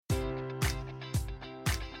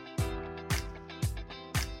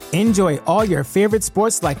Enjoy all your favorite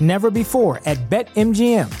sports like never before at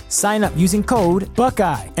BetMGM. Sign up using code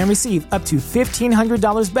Buckeye and receive up to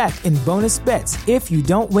 $1,500 back in bonus bets if you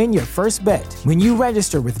don't win your first bet. When you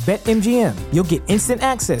register with BetMGM, you'll get instant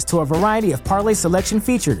access to a variety of parlay selection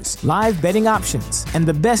features, live betting options, and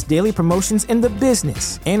the best daily promotions in the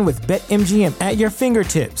business. And with BetMGM at your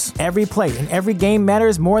fingertips, every play and every game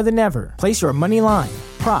matters more than ever. Place your money line,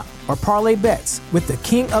 prop, or parlay bets with the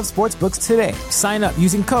king of sportsbooks today. Sign up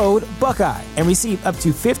using code Buckeye and receive up to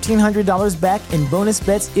 $1,500 back in bonus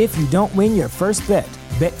bets if you don't win your first bet.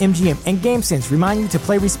 BetMGM and GameSense remind you to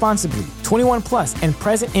play responsibly. 21 plus and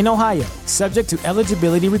present in Ohio, subject to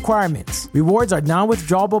eligibility requirements. Rewards are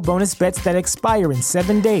non-withdrawable bonus bets that expire in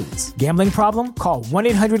 7 days. Gambling problem? Call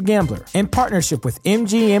 1-800-GAMBLER. In partnership with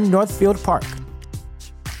MGM Northfield Park.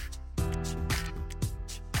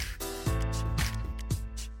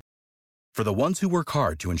 For the ones who work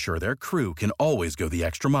hard to ensure their crew can always go the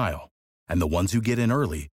extra mile, and the ones who get in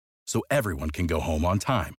early so everyone can go home on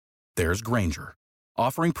time, there's Grainger,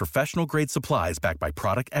 offering professional-grade supplies backed by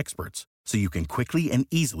product experts so you can quickly and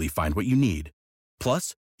easily find what you need.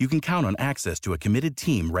 Plus, you can count on access to a committed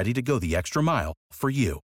team ready to go the extra mile for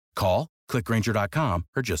you. Call, click Grainger.com,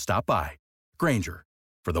 or just stop by. Grainger,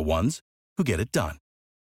 for the ones who get it done.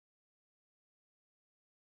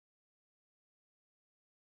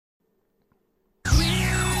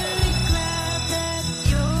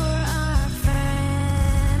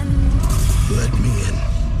 Let me in.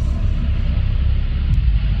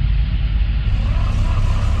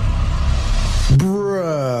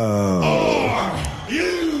 Bro. Are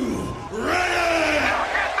you ready?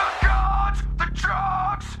 Hit the gods, the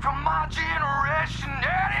drugs from my generation,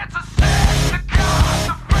 and it's a sin. The gods,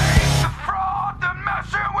 the fake, the fraud, the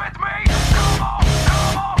messing with me. Come on,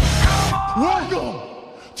 come on, come on. Welcome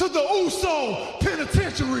to the Uso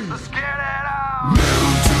Penitentiary. Let's get it out.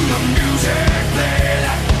 Move to the music, play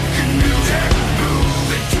that fucking music.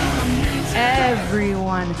 Move it to the music.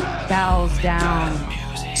 Everyone bows down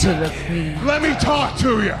to the queen. Let me talk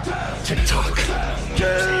to you. TikTok.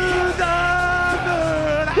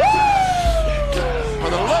 For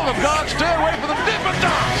the love of God, stay away from the Dippin'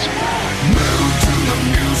 Dots. Move to the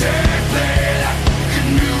music, play that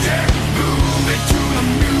fucking music. Move it to the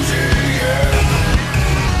music, yeah.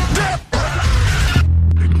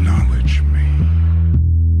 Acknowledge me.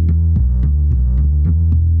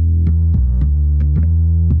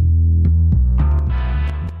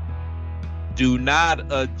 Do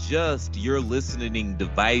not adjust your listening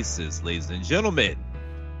devices, ladies and gentlemen.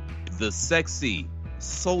 The sexy,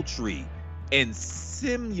 sultry, and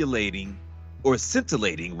scintillating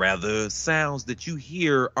sounds that you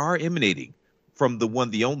hear are emanating from the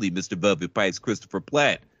one, the only Mr. Velvet Pipes, Christopher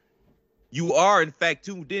Platt. You are, in fact,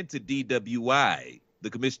 tuned into DWI. The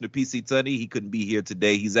Commissioner PC Tunney, he couldn't be here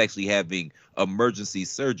today. He's actually having emergency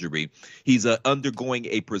surgery. He's undergoing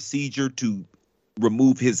a procedure to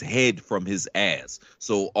remove his head from his ass.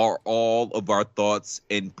 So are all of our thoughts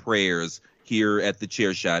and prayers here at the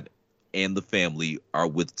Chair Shot and the family are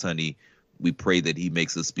with Tunney. We pray that he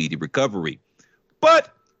makes a speedy recovery.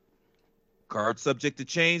 But card subject to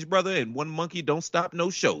change, brother, and one monkey don't stop no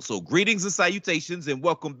show. So greetings and salutations and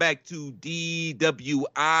welcome back to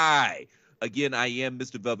DWI. Again, I am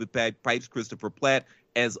Mr. Velvet Pipes, Christopher Platt.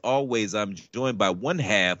 As always, I'm joined by one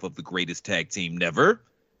half of the greatest tag team never,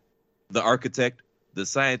 the architect, the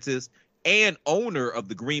scientist, and owner of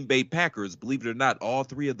the Green Bay Packers. Believe it or not, all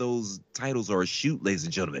three of those titles are a shoot, ladies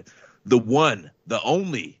and gentlemen. The one, the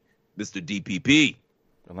only, Mr. DPP.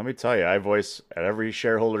 And let me tell you, at every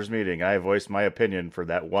shareholders meeting, I voice my opinion for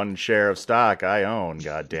that one share of stock I own.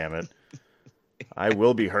 God damn it. I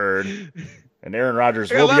will be heard. And Aaron Rodgers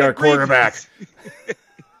will be our quarterback.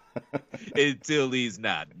 Until he's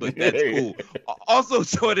not, but that's cool. Also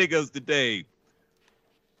joining us today,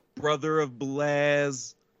 brother of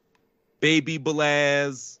Belaz, baby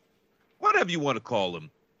Belaz, whatever you want to call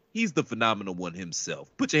him. He's the phenomenal one himself.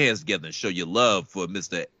 Put your hands together and show your love for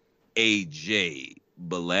Mr. AJ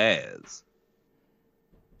Belaz.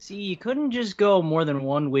 See, you couldn't just go more than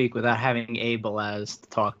 1 week without having a Belaz to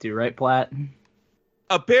talk to, right, Platt?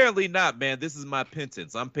 Apparently not, man. This is my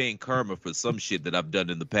penance. I'm paying karma for some shit that I've done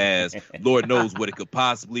in the past. Lord knows what it could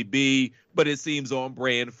possibly be, but it seems on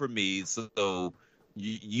brand for me. So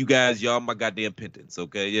you guys, y'all my goddamn penance,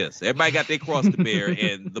 okay? Yes. Everybody got their cross to bear,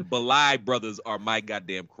 and the Belai brothers are my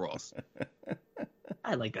goddamn cross.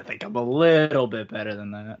 I like to think I'm a little bit better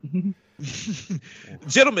than that.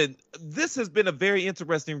 Gentlemen, this has been a very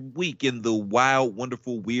interesting week in the wild,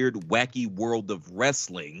 wonderful, weird, wacky world of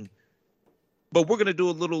wrestling. But we're going to do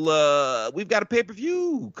a little, we've got a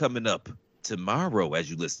pay-per-view coming up tomorrow as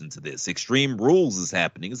you listen to this. Extreme Rules is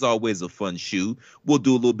happening. It's always a fun shoe. We'll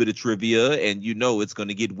do a little bit of trivia, and you know it's going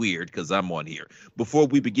to get weird because I'm on here. Before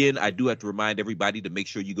we begin, I do have to remind everybody to make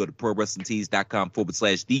sure you go to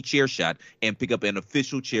ProWrestlingTees.com/TheChairShot and pick up an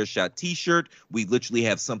official Chairshot t-shirt. We literally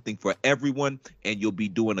have something for everyone, and you'll be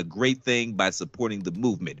doing a great thing by supporting the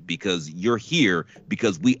movement because you're here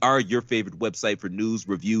because we are your favorite website for news,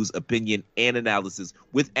 reviews, opinion, and analysis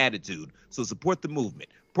with attitude. So support the movement.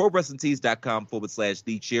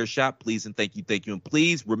 ProWrestlingTees.com/TheChairShot. Please and thank you. And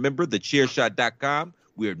please remember TheChairShot.com.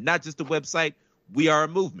 We are not just a website. We are a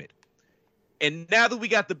movement. And now that we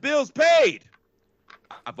got the bills paid,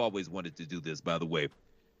 I've always wanted to do this, by the way.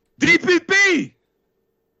 DPP,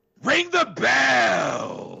 ring the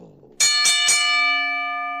bell.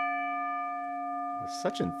 With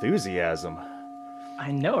such enthusiasm.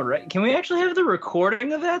 I know, right? Can we actually have the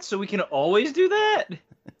recording of that so we can always do that?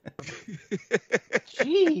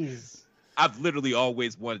 Jeez. I've literally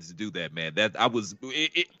always wanted to do that, man.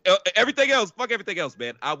 Everything else, fuck everything else,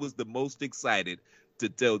 man. I was the most excited to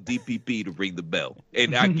tell DPP to ring the bell,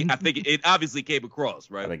 and I think it obviously came across,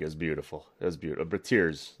 right? I think it was beautiful. It was beautiful, but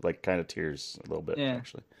tears, like kind of tears, a little bit,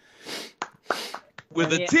 actually.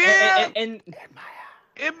 With a tear in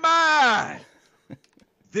my eye.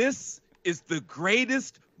 This is the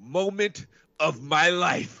greatest moment of my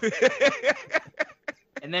life.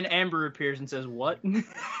 And then Amber appears and says, "What?"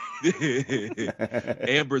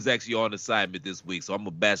 Amber's actually on assignment this week, so I'm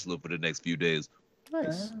a bachelor for the next few days.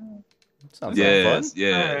 Nice. Sounds like fun.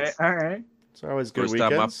 Yes. All right. It's always good First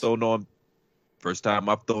time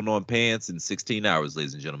I've thrown on pants in 16 hours,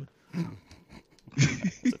 ladies and gentlemen.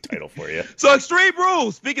 That's a title for you. So Extreme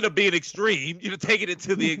Rules. Speaking of being extreme, taking it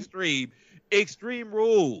to the extreme. Extreme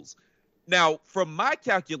Rules. Now, from my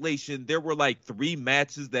calculation, there were like 3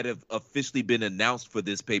 matches that have officially been announced for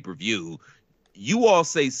this pay-per-view. You all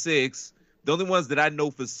say 6. The only ones that I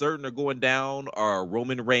know for certain are going down are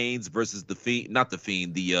Roman Reigns versus the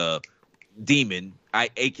Demon,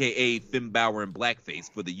 a.k.a. Finn Balor and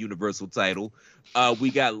Blackface for the Universal title.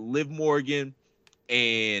 We got Liv Morgan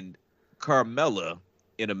and Carmella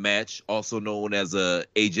in a match, also known as a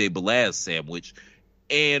AJ Belaz sandwich.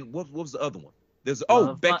 And what was the other one? There's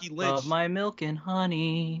Becky Lynch. Love my milk and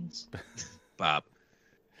honeys. Bob.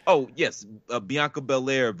 Oh, yes. Bianca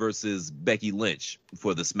Belair versus Becky Lynch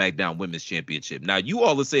for the SmackDown Women's Championship. Now, you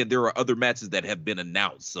all are saying there are other matches that have been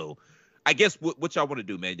announced. So I guess what y'all want to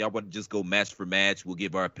do, man? Y'all want to just go match for match? We'll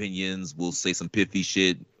give our opinions. We'll say some pithy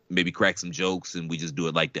shit, maybe crack some jokes, and we just do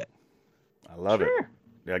it like that. I love it.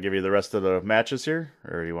 Did I give you the rest of the matches here?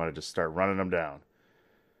 Or do you want to just start running them down?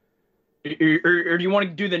 Or do you want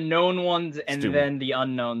to do the known ones and then the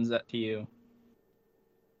unknowns to you?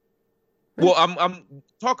 Well, I'm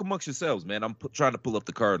talk amongst yourselves, man. I'm trying to pull up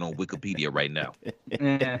the card on Wikipedia right now.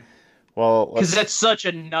 Yeah. Well, because that's such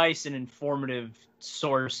a nice and informative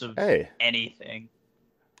source of anything.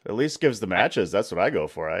 At least gives the matches. That's what I go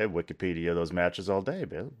for. I have Wikipedia those matches all day,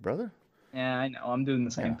 brother. Yeah, I know. I'm doing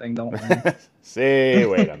the same thing. Don't worry. See,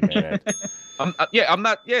 wait a minute. I'm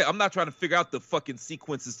not trying to figure out the fucking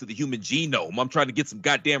sequences to the human genome. I'm trying to get some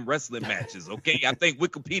goddamn wrestling matches. Okay, I think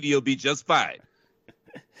Wikipedia will be just fine.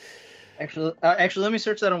 Actually, let me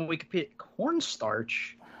search that on Wikipedia.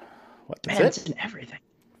 Cornstarch. What? Man, it's in everything.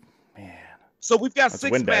 Man. So we've got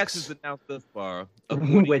 6 Windex. matches announced thus far.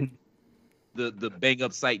 The bang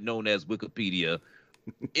up site known as Wikipedia.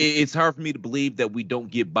 It's hard for me to believe that we don't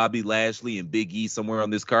get Bobby Lashley and Big E somewhere on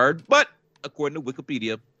this card, but according to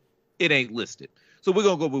Wikipedia, it ain't listed. So we're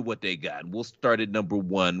gonna go with what they got. We'll start at number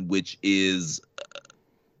 1, which is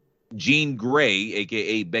Jean Grey,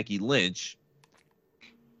 aka Becky Lynch,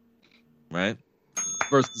 right,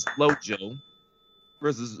 versus FloJo,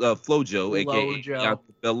 aka Bianca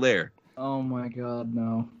Belair. Oh my God,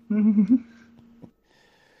 no!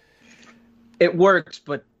 It works,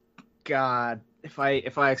 but God, if I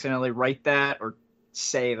accidentally write that or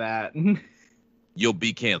say that, you'll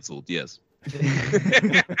be canceled. Yes.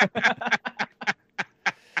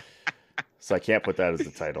 So I can't put that as the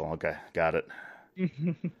title. Okay, got it.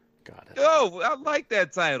 Got it. Oh, I like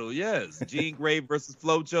that title. Yes, Jean Grey versus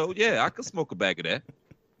FloJo. Yeah, I could smoke a bag of that.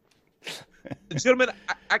 Gentlemen,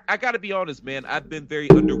 I got to be honest, man. I've been very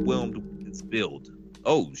underwhelmed with this build.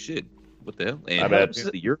 Oh shit! What the hell? And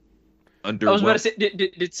you're underwhelmed. I was about to say,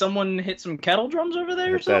 did someone hit some kettle drums over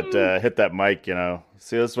there or something? Hit that mic,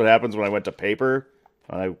 See, this is what happens when I went to paper.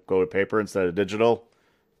 When I go to paper instead of digital,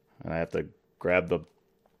 and I have to grab the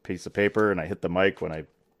piece of paper, and I hit the mic when I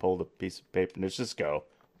pull the piece of paper, and it's just go.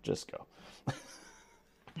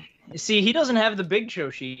 See, he doesn't have the Big Show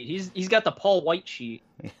sheet. He's got the Paul White sheet.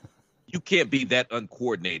 You can't be that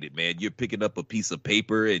uncoordinated, man. You're picking up a piece of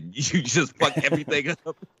paper and you just fuck everything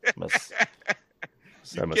up.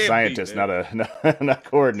 I'm a scientist, not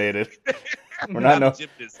coordinated. We're not a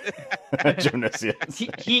gymnast. Gymnast, yes.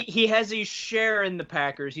 He has a share in the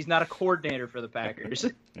Packers. He's not a coordinator for the Packers.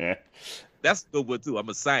 Yeah. That's the one too. I'm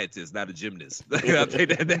a scientist, not a gymnast. I think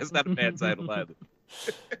that's not a bad title either.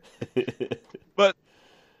 But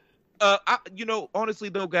honestly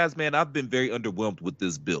though, guys, man, I've been very underwhelmed with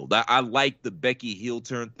this build. I like the Becky heel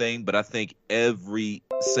turn thing, but I think every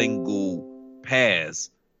single pass,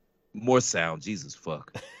 more sound. Jesus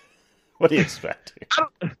fuck. What do you expect?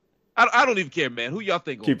 I don't even care, man. Who y'all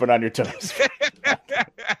think? Keep it on your toes.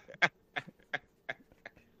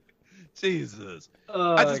 Jesus.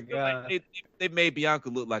 Oh, I just feel God. like they made Bianca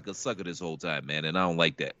look like a sucker this whole time, man, and I don't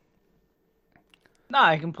like that. No,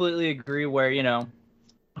 I completely agree where,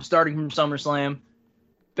 starting from SummerSlam,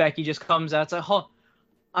 Becky just comes out, it's like,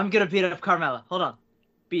 I'm going to beat up Carmella. Hold on.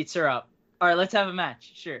 Beats her up. All right, let's have a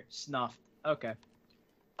match. Sure. Snuffed. Okay.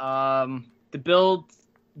 The build,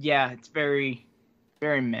 yeah, it's very,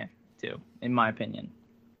 very meh, too, in my opinion.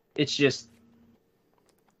 It's just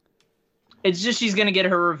she's going to get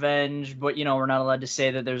her revenge, but, we're not allowed to say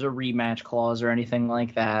that there's a rematch clause or anything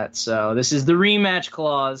like that. So this is the rematch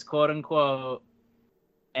clause, quote unquote.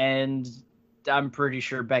 And I'm pretty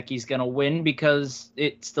sure Becky's going to win because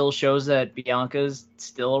it still shows that Bianca's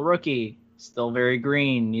still a rookie, still very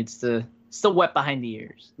green, still wet behind the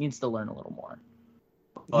ears, needs to learn a little more.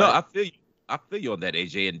 But, no, I feel you on that,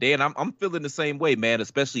 AJ. And Dan, I'm feeling the same way, man,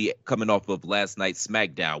 especially coming off of last night's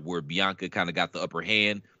SmackDown where Bianca kind of got the upper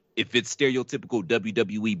hand. If it's stereotypical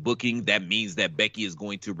WWE booking, that means that Becky is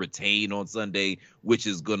going to retain on Sunday, which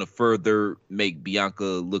is going to further make Bianca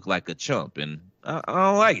look like a chump. And I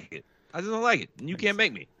don't like it. I just don't like it. And you can't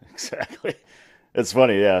make me. Exactly. It's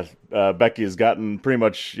funny, yeah. Becky has gotten pretty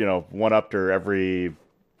much, one-upped her every,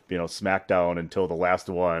 SmackDown until the last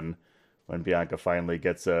one when Bianca finally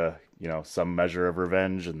gets some measure of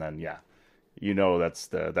revenge. And then, yeah, that's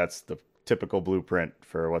the typical blueprint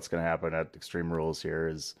for what's going to happen at Extreme Rules here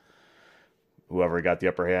is whoever got the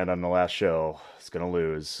upper hand on the last show is going to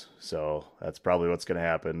lose. So that's probably what's going to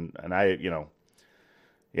happen. And I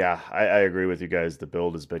agree with you guys. The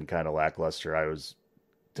build has been kind of lackluster. I was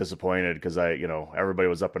disappointed because everybody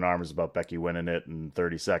was up in arms about Becky winning it in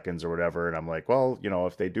 30 seconds or whatever. And I'm like, well,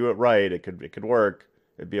 if they do it right, it could work.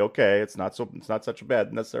 It'd be okay. It's not such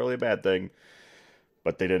necessarily a bad thing,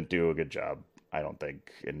 but they didn't do a good job, I don't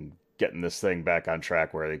think, in getting this thing back on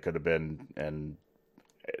track where they could have been. And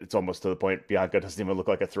it's almost to the point Bianca doesn't even look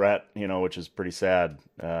like a threat, which is pretty sad,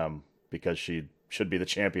 because she should be the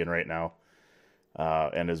champion right now,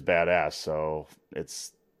 and is badass. So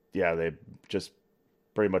they just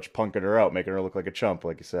pretty much punking her out, making her look like a chump,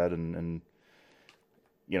 like you said. And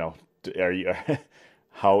are you,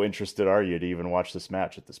 how interested are you to even watch this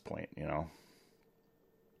match at this point?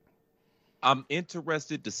 I'm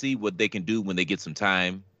interested to see what they can do when they get some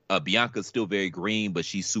time. Bianca's still very green, but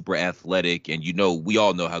she's super athletic. And, we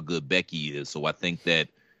all know how good Becky is. So I think that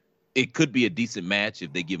it could be a decent match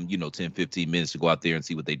if they give them, 10, 15 minutes to go out there and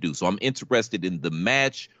see what they do. So I'm interested in the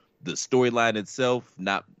match, the storyline itself.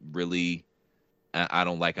 Not really. I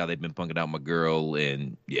don't like how they've been punking out my girl.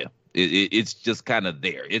 And, yeah, it's just kind of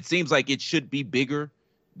there. It seems like it should be bigger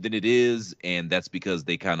than it is. And that's because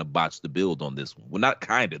they kind of botched the build on this one. Well, not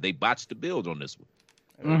kind of. They botched the build on this one.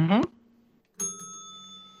 Mm-hmm.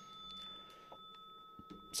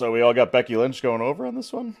 So we all got Becky Lynch going over on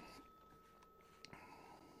this one?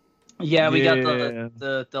 Yeah, we got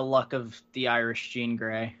the luck of the Irish Jean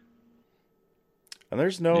Grey. And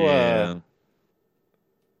there's no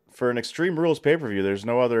for an Extreme Rules pay-per-view, there's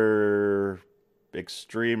no other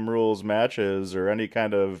Extreme Rules matches or any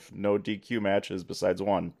kind of no DQ matches besides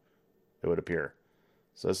one, it would appear.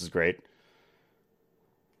 So this is great.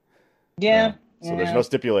 Yeah. So there's no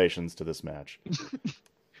stipulations to this match.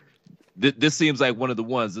 This seems like one of the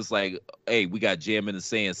ones that's like, hey, we got Jam in the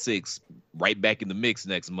Sand 6 right back in the mix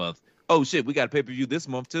next month. Oh, shit, we got a pay-per-view this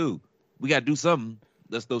month, too. We got to do something.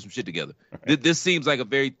 Let's throw some shit together. Right. This seems like a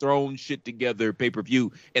very thrown shit together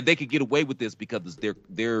pay-per-view, and they could get away with this because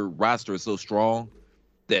their roster is so strong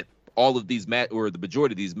that all of these the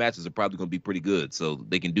majority of these matches are probably going to be pretty good, so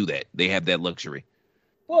they can do that. They have that luxury.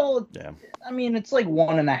 Well, yeah. I mean, it's like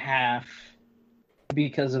 1.5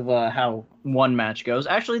 because of how one match goes.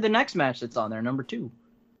 Actually, the next match that's on there, number 2.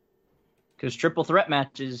 Because triple threat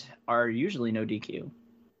matches are usually no DQ.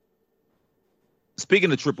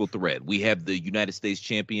 Speaking of triple threat, we have the United States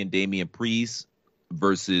champion Damian Priest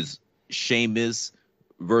versus Sheamus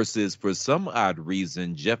versus, for some odd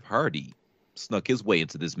reason, Jeff Hardy. snuck his way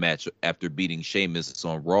into this match after beating Sheamus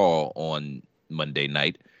on Raw on Monday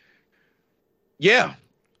night. Yeah.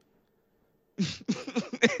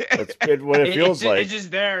 It's what it feels like. It's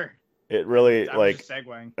just there. It really, I'm like, just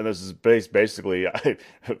segueing. and this is basically, it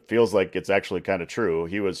feels like it's actually kind of true.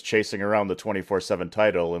 He was chasing around the 24/7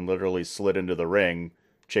 title and literally slid into the ring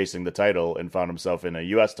chasing the title and found himself in a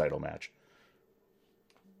U.S. title match.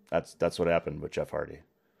 That's what happened with Jeff Hardy.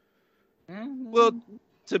 Well,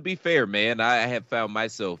 to be fair, man, I have found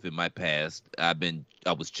myself in my past. I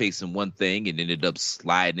was chasing one thing and ended up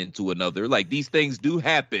sliding into another. Like, these things do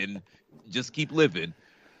happen. Just keep living.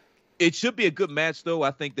 It should be a good match, though.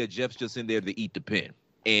 I think that Jeff's just in there to eat the pin.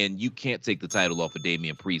 And you can't take the title off of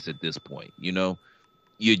Damian Priest at this point. You know,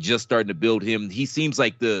 you're just starting to build him. He seems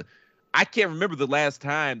like I can't remember the last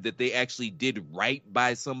time that they actually did right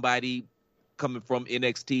by somebody coming from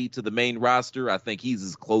NXT to the main roster. I think he's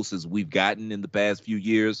as close as we've gotten in the past few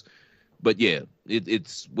years. But yeah,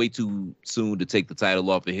 it's way too soon to take the title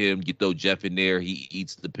off of him. You throw Jeff in there, he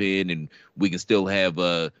eats the pin, and we can still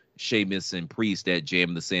have Sheamus and Priest at Jam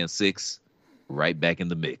in the Sand 6 right back in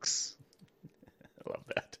the mix. I love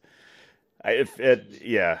that.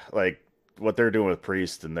 Yeah, like what they're doing with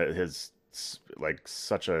Priest and his, like,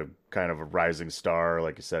 such a kind of a rising star.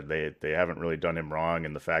 Like you said, they haven't really done him wrong,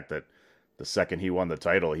 and the fact that the second he won the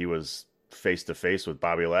title, he was face to face with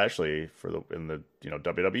Bobby Lashley in the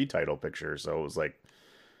WWE title picture. So it was like,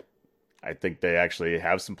 I think they actually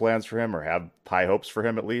have some plans for him, or have high hopes for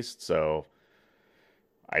him at least. So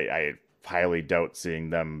I highly doubt seeing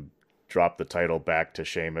them drop the title back to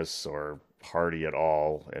Sheamus or Hardy at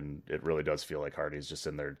all. And it really does feel like Hardy's just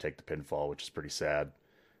in there to take the pinfall, which is pretty sad.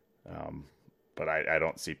 But I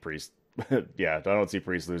don't see Priest. Yeah, I don't see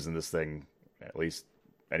Priest losing this thing, at least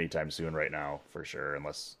anytime soon right now, for sure,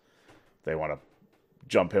 unless they want to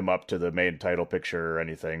jump him up to the main title picture or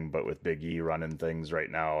anything. But with Big E running things right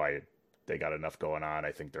now, they got enough going on.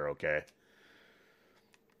 I think they're okay.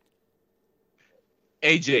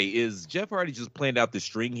 AJ, is Jeff Hardy just playing out the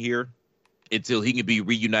string here until he can be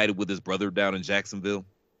reunited with his brother down in Jacksonville?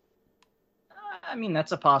 I mean,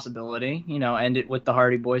 that's a possibility. End it with the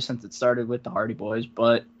Hardy Boys, since it started with the Hardy Boys.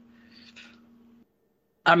 But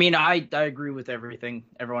I mean, I agree with everything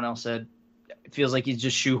everyone else said. It feels like he's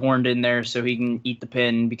just shoehorned in there so he can eat the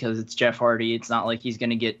pin because it's Jeff Hardy. It's not like he's going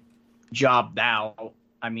to get jobbed out.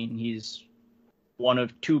 I mean, he's one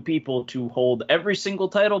of two people to hold every single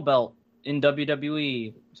title belt in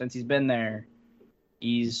WWE since he's been there.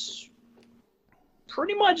 He's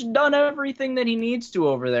pretty much done everything that he needs to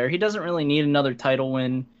over there. He doesn't really need another title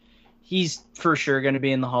win. He's for sure going to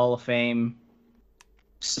be in the Hall of Fame.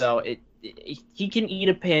 So he can eat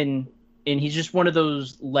a pin, and he's just one of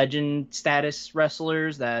those legend status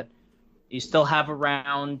wrestlers that you still have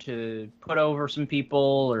around to put over some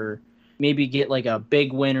people, or maybe get like a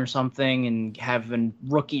big win or something and have a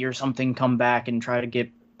rookie or something come back and try to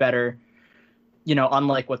get better.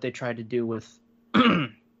 Unlike what they tried to do with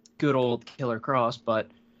good old Killer Cross,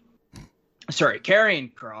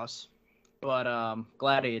 Karrion Kross, but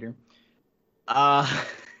Gladiator. But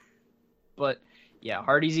yeah,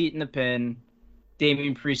 Hardy's eating the pin.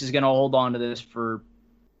 Damian Priest is going to hold on to this for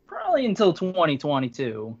probably until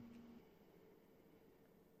 2022.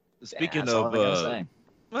 Speaking of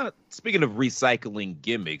recycling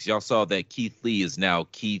gimmicks, y'all saw that Keith Lee is now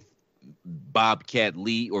Keith Bobcat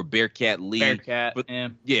Lee or Bearcat Lee. Bearcat,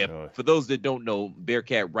 yeah. For those that don't know,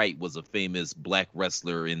 Bearcat Wright was a famous black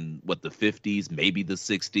wrestler in the 50s, maybe the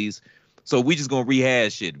 60s. So we just gonna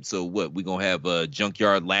rehash it. So what? We gonna have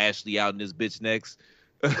Junkyard Lashley out in this bitch next?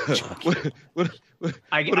 I can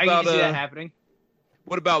see that happening.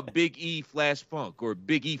 What about Big E Flash Funk or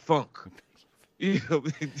Big E Funk?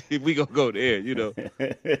 If we gonna go there,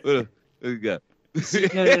 what we got?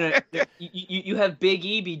 No. You have Big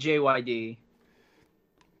E be JYD,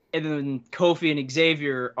 and then Kofi and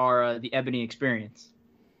Xavier are the Ebony Experience.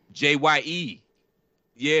 JYE,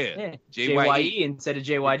 yeah. JYE instead of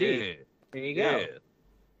JYD. Yeah. There you go. Yeah.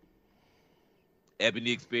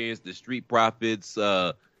 Ebony Experience, the Street Profits.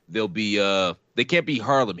 They'll be they can't be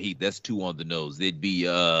Harlem Heat. That's too on the nose. They'd be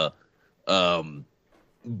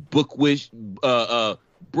Bookwish,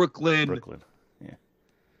 Brooklyn. Yeah.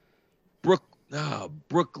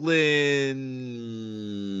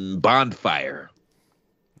 Brooklyn Bonfire.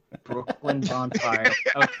 Brooklyn Bonfire.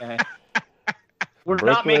 Okay. We're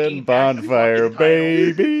Brooklyn not making Bonfire,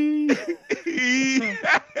 baby.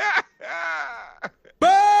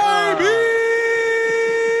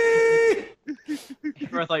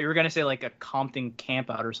 I thought you were gonna say like a Compton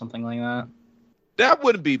campout or something like that. That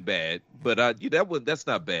wouldn't be bad, but that's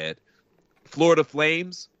not bad. Florida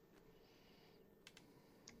Flames.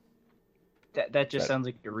 That just sounds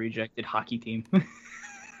like a rejected hockey team.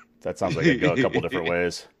 That sounds like it go a couple different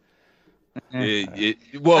ways.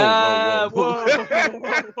 Whoa. Whoa.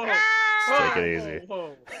 Take it easy.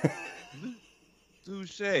 Whoa.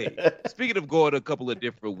 Touche. Speaking of going a couple of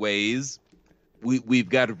different ways, we've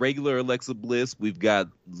got regular Alexa Bliss. We've got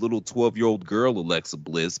little 12-year-old girl Alexa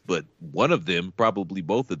Bliss, but one of them, probably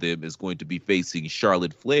both of them, is going to be facing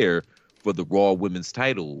Charlotte Flair for the Raw Women's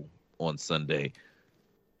title on Sunday.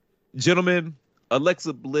 Gentlemen,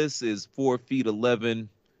 Alexa Bliss is 4'11".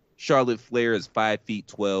 Charlotte Flair is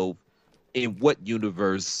 5'12". In what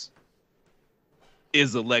universe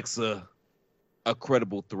is Alexa a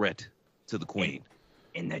credible threat to the Queen?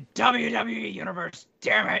 In the WWE universe,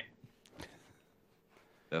 damn it.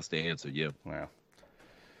 That's the answer, yeah. Well,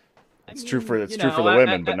 it's true for the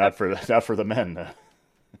women, but not for the men.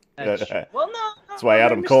 Well, no. That's why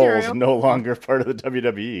Adam Cole is no longer part of the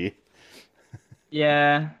WWE.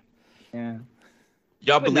 Yeah.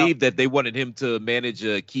 Y'all believe that they wanted him to manage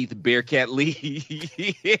Keith Bearcat Lee?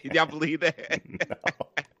 Y'all believe that? No.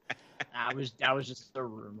 That was just a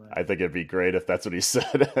rumor. I think it'd be great if that's what he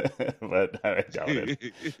said, but I doubt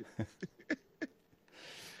it.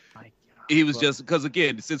 He was just because,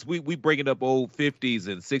 again, since we bringing up old 50s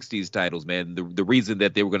and 60s titles, man, the reason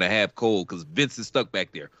that they were going to have Cole, because Vince is stuck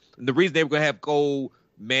back there, and the reason they were going to have Cole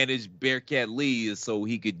manage Bearcat Lee is so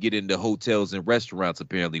he could get into hotels and restaurants,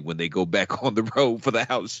 apparently, when they go back on the road for the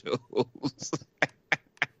house shows.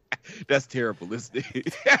 That's terrible, isn't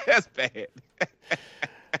it? That's bad.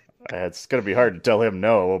 It's going to be hard to tell him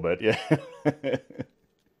no, but yeah.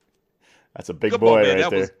 That's a big Come boy on, man.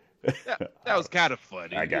 right there. That was kind of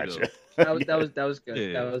funny. I got you. That was good.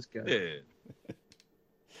 Yeah. That was good. Yeah.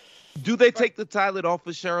 Do they take the title off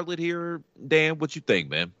of Charlotte here, Dan? What you think,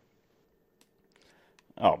 man?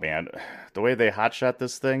 Oh, man. The way they hotshot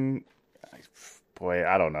this thing, boy,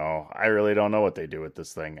 I don't know. I really don't know what they do with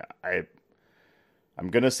this thing. I'm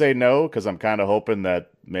going to say no, because I'm kind of hoping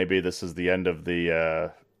that maybe this is the end of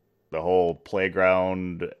the whole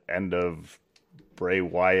playground, end of Bray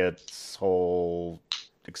Wyatt's whole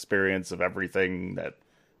experience of everything that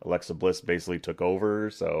Alexa Bliss basically took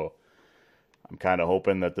over. So I'm kind of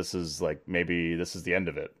hoping that this is maybe this is the end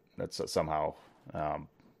of it. That's somehow,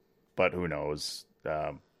 but who knows?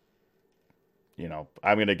 I'm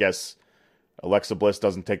going to guess Alexa Bliss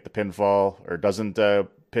doesn't take the pinfall or doesn't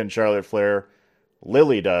pin Charlotte Flair.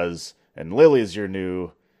 Lily does, and Lily's your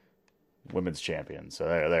new women's champion. So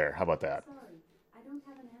there. How about that?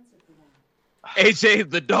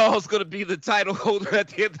 AJ, the doll's going to be the title holder at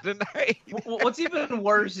the end of the night. What's even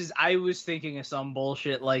worse is I was thinking of some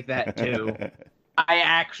bullshit like that too. I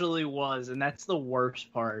actually was, and that's the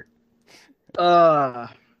worst part. No,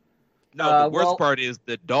 the worst part is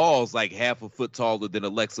the doll's like half a foot taller than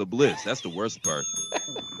Alexa Bliss. That's the worst part.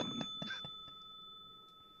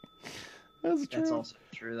 That's true. That's also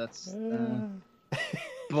true. That's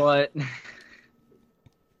but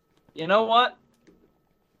you know what?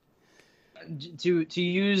 To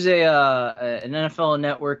use an NFL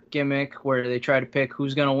Network gimmick where they try to pick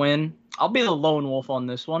who's gonna win, I'll be the lone wolf on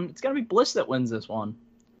this one. It's gonna be Bliss that wins this one.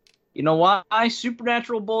 You know why?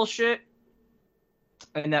 Supernatural bullshit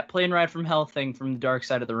and that plane ride from hell thing from the dark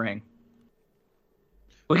side of the ring.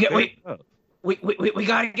 We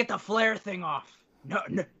gotta get the Flair thing off.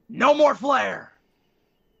 No more Flair.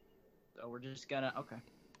 So we're just gonna okay.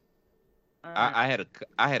 I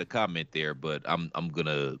had a comment there, but I'm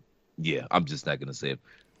just not gonna say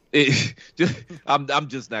it. I'm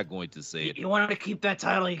just not going to say it. You want to keep that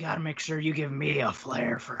title, you gotta make sure you give me a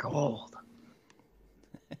Flair for gold.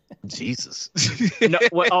 Jesus. No,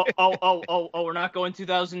 we're not going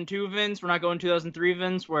 2002 Vince. We're not going 2003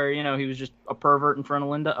 Vince, where he was just a pervert in front of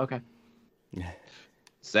Linda. Okay.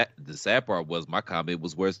 The sad part was my comment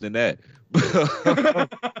was worse than that.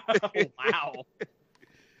 Wow.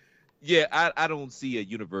 Yeah, I don't see a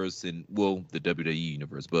universe the WWE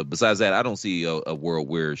universe, but besides that, I don't see a world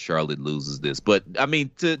where Charlotte loses this. But I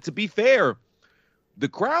mean, to be fair, the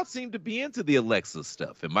crowd seemed to be into the Alexa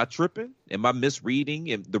stuff. Am I tripping? Am I misreading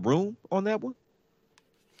in the room on that one?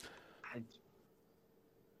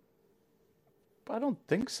 I don't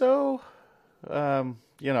think so.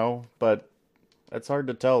 But it's hard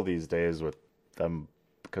to tell these days with them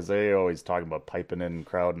because they always talk about piping in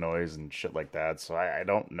crowd noise and shit like that. So I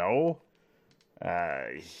don't know.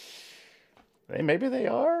 Maybe they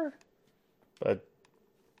are, but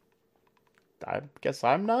I guess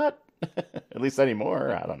I'm not. At least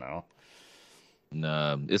anymore. I don't know.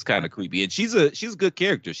 No, it's kind of creepy, and she's a good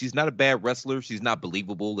character. She's not a bad wrestler. She's not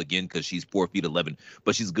believable again because she's 4'11",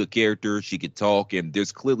 but she's a good character. She could talk, and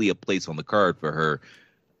there's clearly a place on the card for her.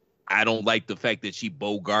 I don't like the fact that she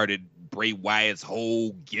bogarted Bray Wyatt's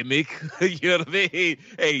whole gimmick. You know what I mean?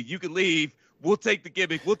 Hey, you can leave. We'll take the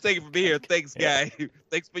gimmick. We'll take it from here. Thanks, guy.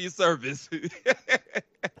 Thanks for your service.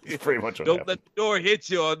 It's pretty much what Don't happened. let the door hit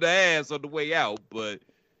you on the ass on the way out. But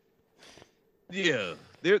yeah,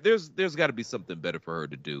 there's got to be something better for her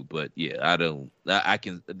to do. But yeah, I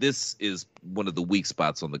can. This is one of the weak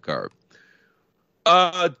spots on the card.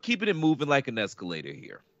 Keeping it moving like an escalator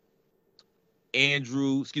here.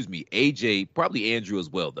 AJ, probably Andrew as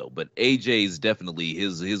well though, but AJ is definitely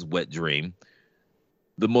his wet dream.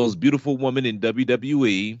 The most beautiful woman in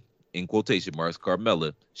WWE, in quotation marks,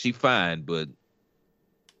 Carmella. She fine, but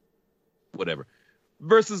whatever.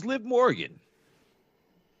 Versus Liv Morgan.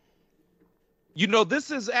 You know, this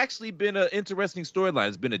has actually been an interesting storyline.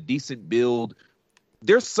 It's been a decent build.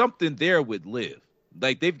 There's something there with Liv.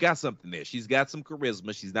 Like, they've got something there. She's got some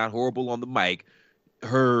charisma. She's not horrible on the mic.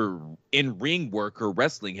 Her in-ring work, her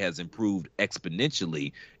wrestling has improved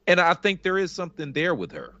exponentially. And I think there is something there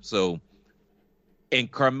with her. So, and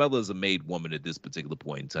Carmella's a made woman at this particular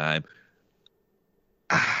point in time.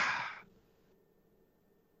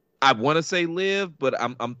 I want to say Liv, but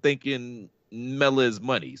I'm thinking Mella is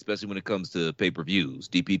money, especially when it comes to pay-per-views.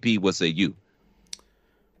 DPP, what say you?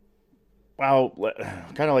 Well,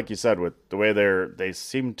 kind of like you said, with the way they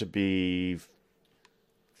seem to be,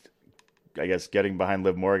 I guess, getting behind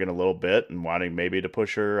Liv Morgan a little bit and wanting maybe to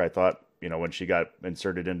push her. I thought, you know, when she got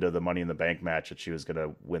inserted into the Money in the Bank match, that she was going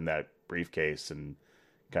to win that briefcase and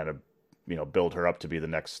kind of, you know, build her up to be the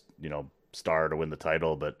next, you know, star to win the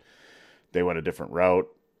title. But they went a different route.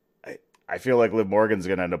 I feel like Liv Morgan's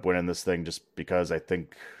going to end up winning this thing just because I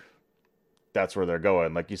think that's where they're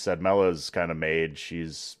going. Like you said, Mella's kind of made. She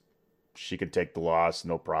can take the loss,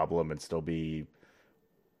 no problem, and still be.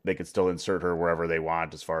 They could still insert her wherever they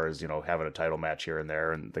want, as far as, you know, having a title match here and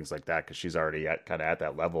there and things like that, because she's already kind of at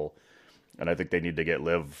that level. And I think they need to get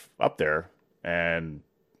Liv up there. And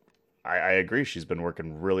I agree, she's been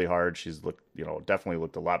working really hard. She's definitely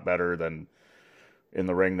looked a lot better than in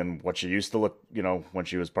the ring than what she used to look, you know, when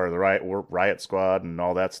she was part of the Riot Squad and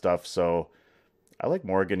all that stuff. So I like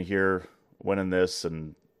Morgan here winning this,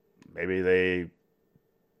 and maybe there's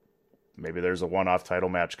a one-off title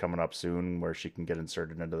match coming up soon where she can get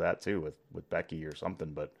inserted into that too with Becky or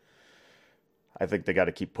something. But I think they got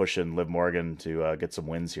to keep pushing Liv Morgan to get some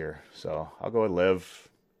wins here. So I'll go with Liv.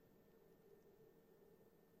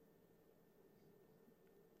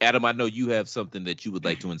 Adam, I know you have something that you would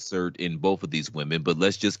like to insert in both of these women, but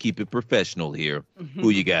let's just keep it professional here. Who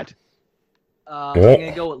you got? I'm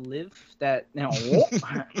gonna go with Liv. Yeah,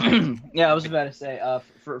 I was about to say,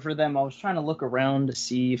 for them, I was trying to look around to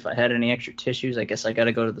see if I had any extra tissues. I guess I got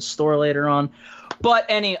to go to the store later on. But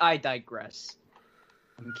I digress.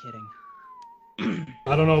 I'm kidding.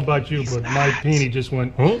 I don't know about you, but my peenie just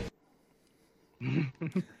went, huh?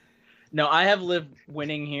 No, I have Liv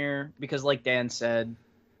winning here because, like Dan said,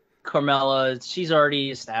 Carmella, she's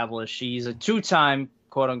already established. She's a two-time,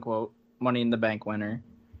 quote-unquote, Money in the Bank winner.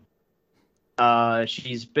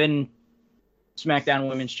 She's been SmackDown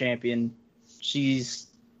Women's Champion. She's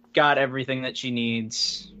got everything that she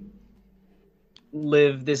needs.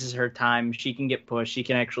 Liv, this is her time. She can get pushed. She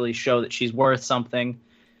can actually show that she's worth something.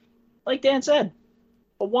 Like Dan said,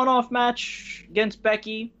 a one-off match against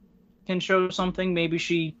Becky can show something. Maybe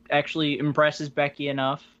she actually impresses Becky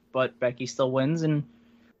enough, but Becky still wins, and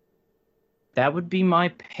that would be my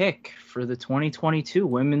pick for the 2022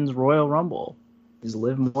 Women's Royal Rumble, is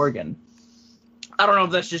Liv Morgan. I don't know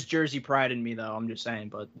if that's just Jersey pride in me, though. I'm just saying,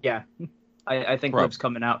 but yeah, I think Liv's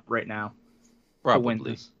coming out right now.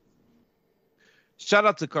 Probably. Shout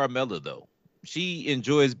out to Carmella, though. She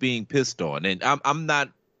enjoys being pissed on, and I'm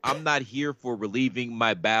not here for relieving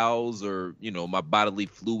my bowels or, you know, my bodily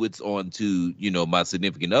fluids onto, you know, my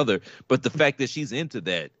significant other. But the fact that she's into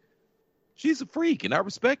that, she's a freak, and I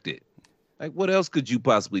respect it. Like, what else could you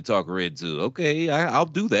possibly talk her into? Okay, I'll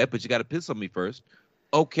do that, but you got to piss on me first.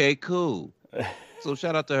 Okay, cool. So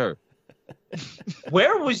shout out to her.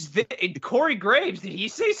 Where was Corey Graves? Did he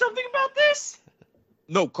say something about this?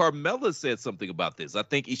 No, Carmella said something about this. I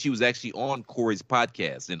think she was actually on Corey's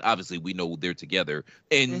podcast, and obviously we know they're together.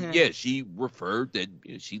 And yeah, she referred that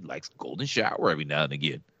she likes golden shower every now and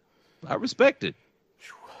again. I respect it.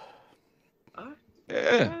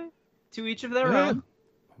 Yeah. To each of their own.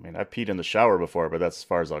 I mean, I peed in the shower before, but that's as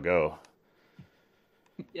far as I'll go.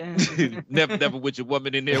 Yeah. never with your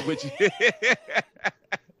woman in there with you.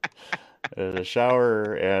 There's a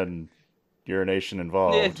shower and urination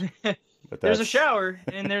involved. There's a shower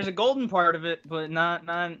and there's a golden part of it, but not.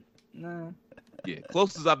 Yeah,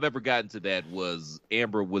 closest I've ever gotten to that was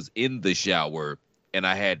Amber was in the shower and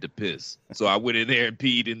I had to piss, so I went in there and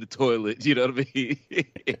peed in the toilet. You know what I mean?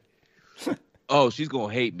 Oh, she's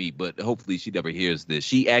gonna hate me, but hopefully she never hears this.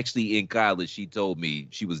 She actually in college, she told me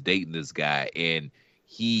she was dating this guy, and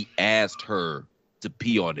he asked her to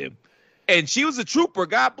pee on him, and she was a trooper.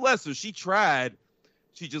 God bless her. She tried,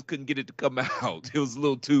 she just couldn't get it to come out. It was a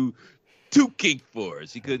little too kink for her.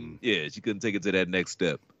 She couldn't. Yeah, she couldn't take it to that next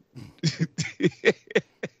step.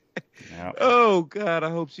 Yeah. Oh God, I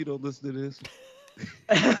hope she don't listen to this.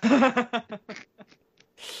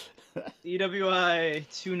 DWI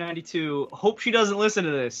 292. Hope she doesn't listen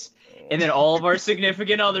to this. And then all of our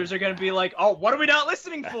significant others are going to be like, oh, what are we not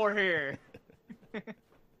listening for here?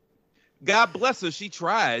 God bless her. She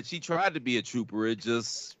tried. She tried to be a trooper. It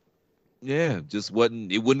just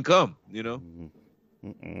wasn't. It wouldn't come. You know.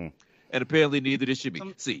 Mm-mm. And apparently neither did she be.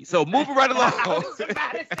 See, so moving right along. I was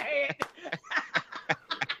about to say it.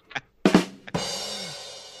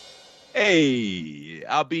 Hey,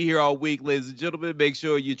 I'll be here all week, ladies and gentlemen. Make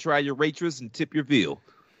sure you try your waitress and tip your veal.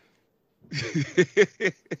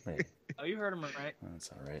 Oh, you heard him right.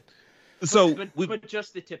 That's all right. So, but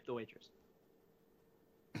just to tip the waitress.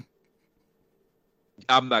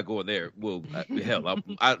 I'm not going there. Well, hell,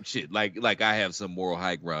 shit. Like I have some moral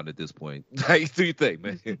high ground at this point. Like, do you think,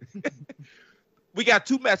 man? We got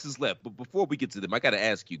 2 matches left, but before we get to them, I got to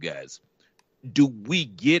ask you guys. Do we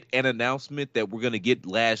get an announcement that we're going to get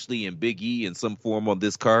Lashley and Big E in some form on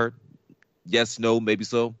this card? Yes, no, maybe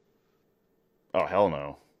so? Oh, hell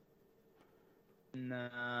no.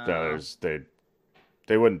 No.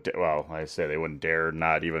 They wouldn't, well, I say they wouldn't dare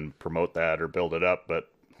not even promote that or build it up, but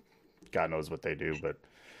God knows what they do, but...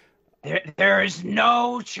 There is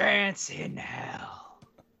no chance in hell.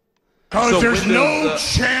 Because there's no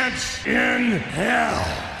chance in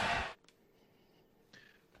hell.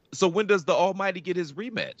 So when does the Almighty get his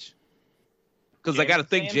rematch? Because I got to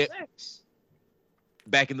think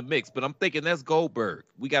back in the mix, but I'm thinking that's Goldberg.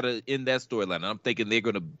 We got to end that storyline. I'm thinking they're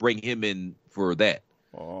going to bring him in for that.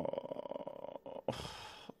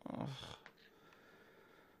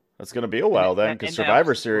 That's going to be a while then, because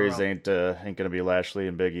Survivor Series ain't going to be Lashley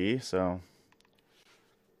and Big E, so...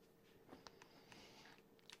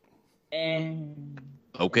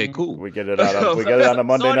 Okay, cool. We get it on a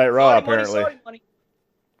Monday Night Raw, apparently.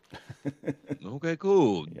 Okay,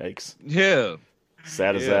 cool. Yikes. Yeah.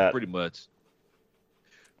 Sad as that. Pretty much.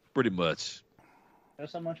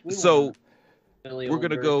 That's how much so we're going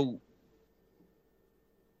to go.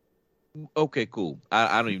 Okay, cool.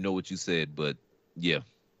 I don't even know what you said, but yeah.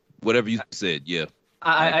 Whatever you said, yeah.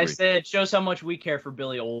 I said it shows how much we care for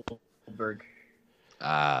Billy Goldberg.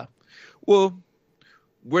 Well,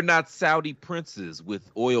 we're not Saudi princes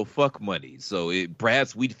with oil fuck money, so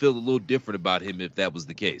perhaps we'd feel a little different about him if that was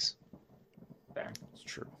the case. That's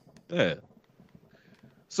true. Yeah.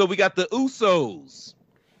 So we got the Usos,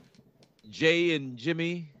 Jay and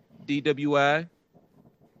Jimmy, DWI,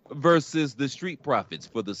 versus the Street Profits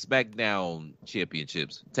for the SmackDown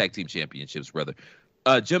championships, tag team championships, rather.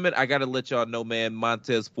 Gentlemen, I got to let y'all know, man,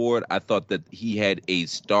 Montez Ford, I thought that he had a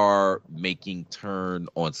star-making turn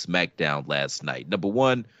on SmackDown last night. Number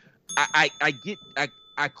one, I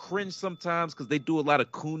cringe sometimes because they do a lot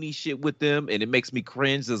of Cooney shit with them, and it makes me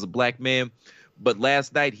cringe as a black man. But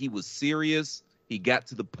last night, he was serious. He got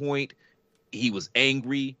to the point. He was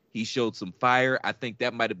angry. He showed some fire. I think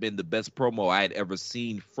that might have been the best promo I had ever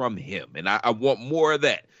seen from him, and I want more of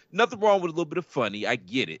that. Nothing wrong with a little bit of funny. I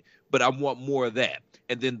get it, but I want more of that.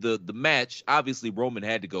 And then the match, obviously Roman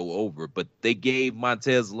had to go over, but they gave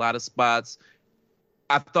Montez a lot of spots.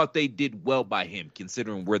 I thought they did well by him,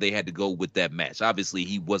 considering where they had to go with that match. Obviously,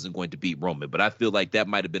 he wasn't going to beat Roman, but I feel like that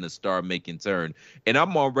might have been a star-making turn. And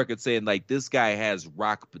I'm on record saying, like, this guy has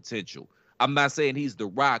Rock potential. I'm not saying he's the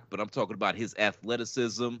Rock, but I'm talking about his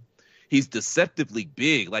athleticism. He's deceptively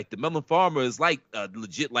big. Like, the Melon Farmer is like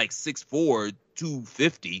legit like 6'4",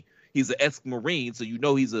 250. He's an ex-Marine, so you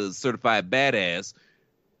know he's a certified badass.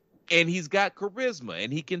 And he's got charisma,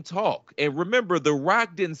 and he can talk. And remember, The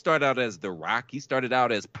Rock didn't start out as The Rock. He started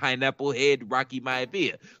out as Pineapple Head Rocky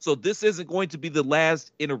Maivia. So this isn't going to be the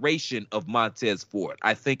last iteration of Montez Ford.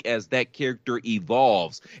 I think as that character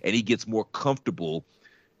evolves and he gets more comfortable,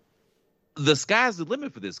 the sky's the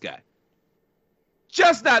limit for this guy.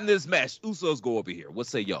 Just not in this match. Usos go over here. What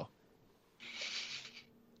say y'all?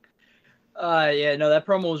 Yeah, no, that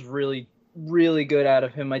promo was really good out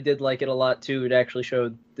of him. I did like it a lot too. It actually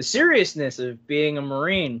showed the seriousness of being a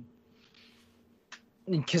Marine.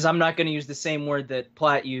 Because I'm not going to use the same word that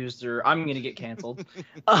Platt used, or I'm going to get canceled.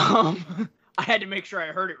 I had to make sure I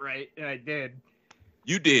heard it right, and I did.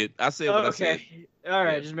 You did. I said what I said. All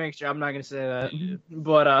right, just make sure. I'm not going to say that.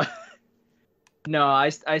 But no, I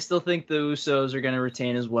still think the Usos are going to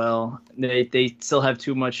retain as well. They still have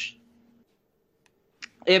too much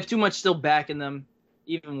They have too much still backing them,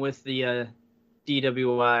 even with the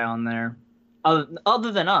DWI on there.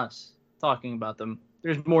 Other than us talking about them,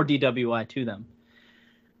 there's more DWI to them.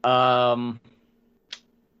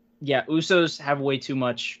 Yeah, Usos have way too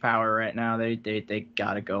much power right now. They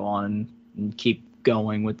gotta go on and keep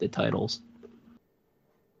going with the titles.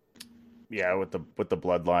 Yeah, with the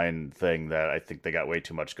bloodline thing, that I think they got way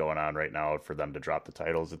too much going on right now for them to drop the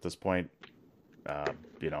titles at this point.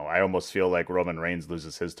 I almost feel like Roman Reigns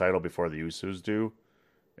loses his title before the Usos do,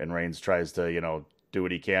 and Reigns tries to, do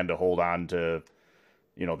what he can to hold on to,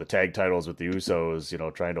 the tag titles with the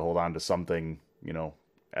Usos, trying to hold on to something,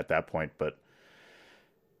 at that point. But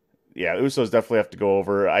yeah, the Usos definitely have to go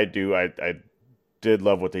over. I did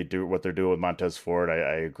love what they're doing with Montez Ford. I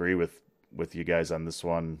agree with you guys on this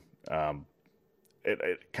one.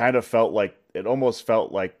 It kind of felt like, it almost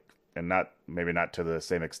felt like, and maybe not to the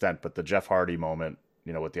same extent, but the Jeff Hardy moment,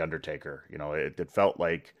 with the Undertaker. It felt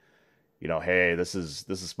like, hey, this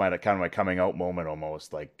is my kind of my coming out moment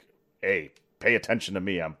almost. Like, hey, pay attention to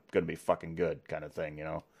me. I'm gonna be fucking good, kind of thing.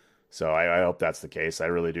 So I hope that's the case. I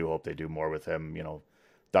really do hope they do more with him.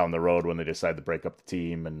 Down the road when they decide to break up the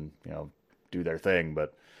team and do their thing.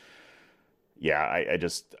 But yeah, I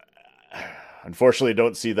just unfortunately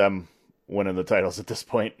don't see them winning the titles at this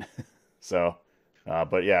point. So,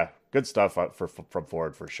 but yeah, good stuff from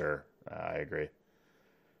Ford for sure. I agree.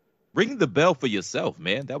 Ring the bell for yourself,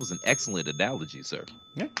 man. That was an excellent analogy, sir.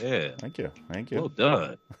 Yeah. Thank you. Well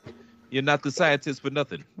done. You're not the scientist for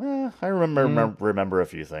nothing. I remember a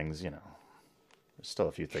few things. There's still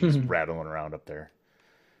a few things rattling around up there.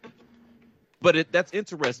 But that's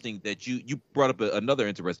interesting that you brought up another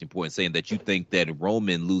interesting point, saying that you think that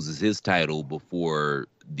Roman loses his title before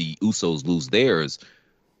the Usos lose theirs.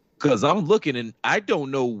 Because I'm looking and I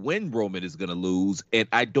don't know when Roman is going to lose, and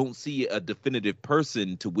I don't see a definitive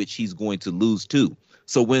person to which he's going to lose to.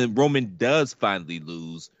 So when Roman does finally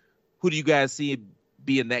lose, who do you guys see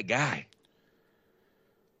being that guy?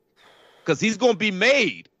 Because he's going to be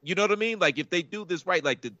made. You know what I mean? Like, if they do this right,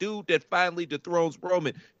 like the dude that finally dethrones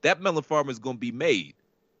Roman, that melon farmer is going to be made.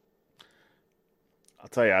 I'll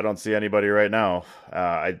tell you, I don't see anybody right now.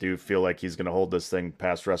 I do feel like he's going to hold this thing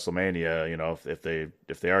past WrestleMania.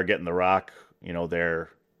 If they are getting The Rock, there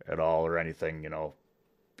at all or anything,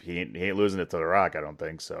 he ain't losing it to The Rock. I don't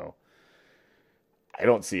think so. I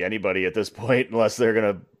don't see anybody at this point unless they're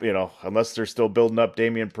gonna, unless they're still building up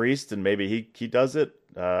Damian Priest and maybe he does it.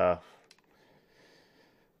 I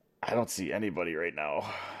don't see anybody right now.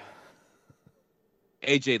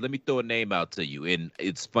 AJ, let me throw a name out to you, and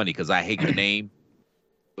it's funny because I hate the name.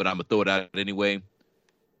 But I'm going to throw it out anyway.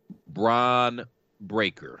 Braun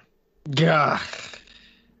Breaker. Yeah.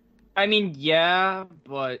 I mean, yeah,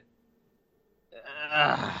 but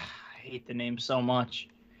I hate the name so much.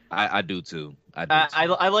 I do too.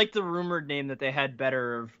 I like the rumored name that they had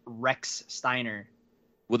better of Rex Steiner.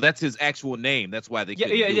 Well, that's his actual name. That's why they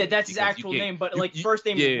Yeah, that's his actual name. But first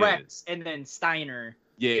name is Rex and then Steiner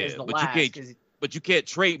is the last. But you can't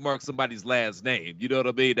trademark somebody's last name. You know what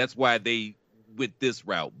I mean? That's why they went this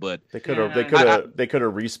route. But they could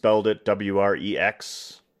have respelled it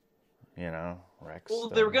WREX. Rex. Well,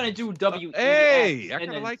 they were gonna do W. Hey, I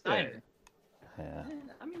kind of like Steiner. That. Yeah.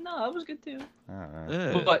 I mean, no, that was good too.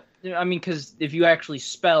 Yeah. But I mean, because if you actually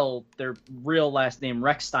spell their real last name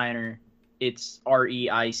Rex Steiner, it's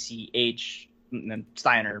REICH and then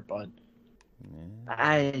Steiner. But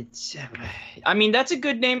I mean, that's a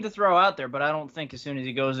good name to throw out there. But I don't think as soon as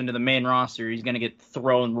he goes into the main roster, he's gonna get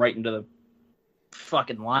thrown right into the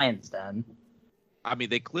fucking Lions Den. I mean,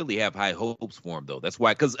 they clearly have high hopes for him, though. That's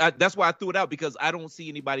why I threw it out, because I don't see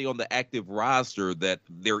anybody on the active roster that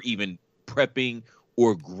they're even prepping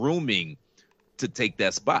or grooming to take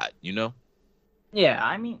that spot, Yeah,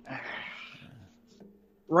 I mean,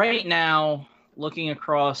 right now, looking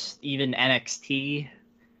across even NXT,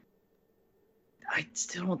 I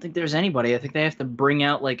still don't think there's anybody. I think they have to bring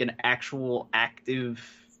out like an actual active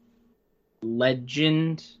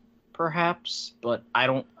legend, perhaps, but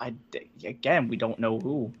again, we don't know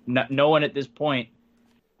who. No one at this point.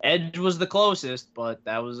 Edge was the closest, but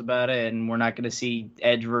that was about it, and we're not going to see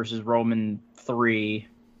Edge versus Roman 3.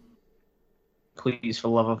 Please, for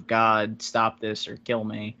the love of God, stop this or kill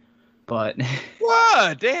me. But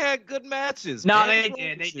what? They had good matches. No, they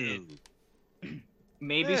did.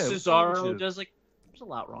 Maybe Cesaro does there's a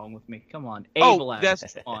lot wrong with me. Come on.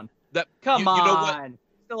 Blast. Come on. You know what?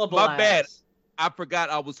 Still a blast. My bad. I forgot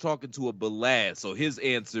I was talking to a Belaz, so his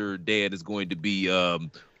answer, Dan, is going to be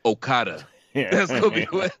Okada. Yeah. That's gonna be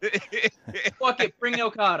what. Fuck it, bring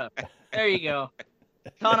Okada. There you go.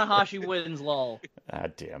 Tanahashi wins, lol. Ah,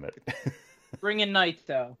 damn it. Bring in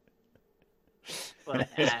Naito. But,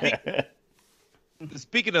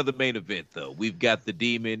 Speaking of the main event, though, we've got the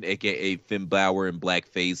Demon, a.k.a. Finn Balor in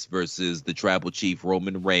blackface, versus the Tribal Chief,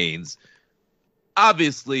 Roman Reigns.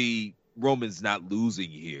 Obviously, Roman's not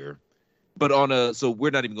losing here. But so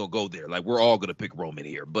we're not even going to go there. Like, we're all going to pick Roman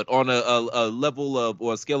here. But on a level of,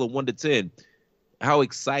 or a scale of 1 to 10, how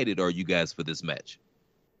excited are you guys for this match?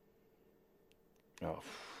 Oh,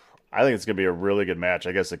 I think it's going to be a really good match.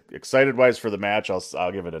 I guess excited-wise for the match,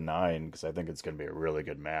 I'll give it a 9 because I think it's going to be a really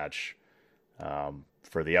good match.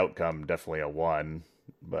 For the outcome, definitely a 1,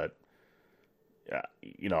 but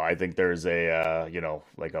I think there's a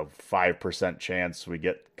like a 5% chance we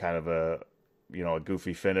get kind of a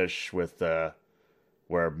goofy finish with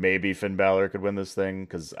where maybe Finn Balor could win this thing,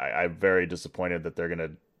 because I'm very disappointed that they're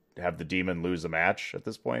gonna have the Demon lose a match at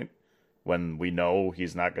this point when we know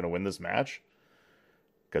he's not gonna win this match.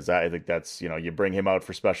 Because I think that's, you bring him out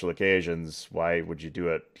for special occasions. Why would you do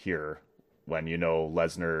it here when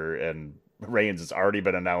Lesnar and Reigns has already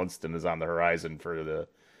been announced and is on the horizon for the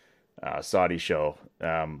Saudi show?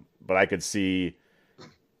 But I could see,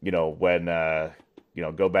 when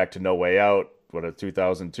go back to No Way Out,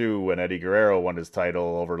 2002, when Eddie Guerrero won his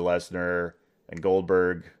title over Lesnar and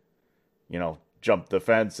Goldberg, jumped the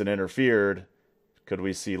fence and interfered. Could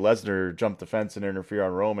we see Lesnar jump the fence and interfere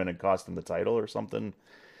on Roman and cost him the title or something?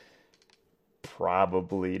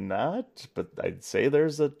 Probably not, but I'd say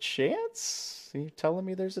there's a chance. Are you telling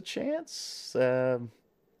me there's a chance? So,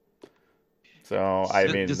 I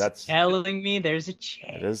mean, that's telling me there's a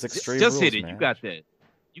chance. It is Extreme Just Rules, hit it. man.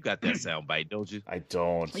 You got that sound bite, don't you? I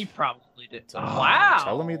don't. You probably did. Wow.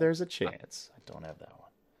 Telling me there's a chance. I don't have that one.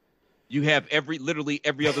 You have literally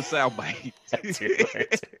every other sound bite.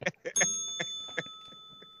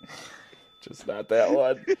 Just not that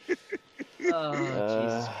one.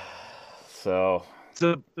 Oh, so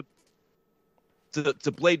to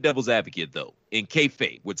play devil's advocate, though, in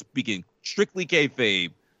kayfabe, we're speaking strictly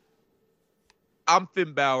kayfabe, I'm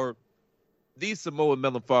Finn Balor. These Samoa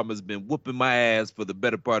Melon Farmers been whooping my ass for the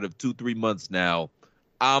better part of 2-3 months now.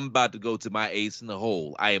 I'm about to go to my ace in the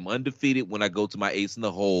hole. I am undefeated when I go to my ace in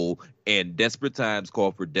the hole, and desperate times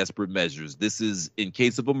call for desperate measures. This is, in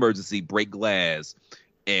case of emergency, break glass,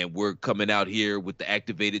 and we're coming out here with the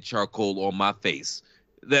activated charcoal on my face.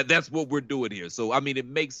 That's what we're doing here. So, I mean, it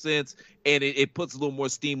makes sense, and it puts a little more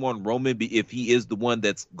steam on Roman if he is the one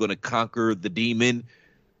that's going to conquer the Demon.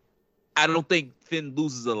 I don't think Finn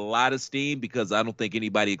loses a lot of steam because I don't think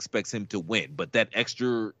anybody expects him to win. But that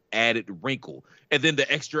extra added wrinkle, and then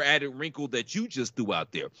the extra added wrinkle that you just threw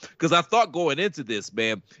out there, because I thought going into this,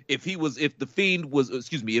 man, if the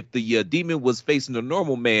Demon was facing a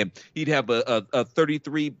normal man, he'd have a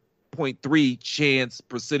 33.3 chance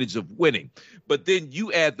percentage of winning. But then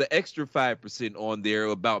you add the extra 5% on there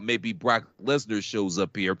about maybe Brock Lesnar shows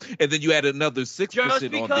up here, and then you add another 6% just on there.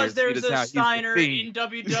 because there's a Steiner in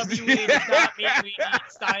WWE does not mean we need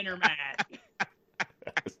Steiner match.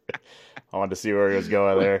 I wanted to see where he was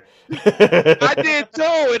going there. I did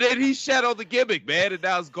too, and then he shat on the gimmick, man, and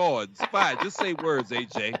now it's gone. It's fine. Just say words,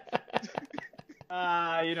 AJ.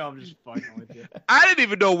 I'm just fucking with you. I didn't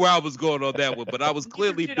even know where I was going on that one, but I was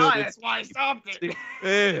clearly building. That's why I stopped it.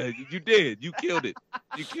 Yeah, you did. You killed it.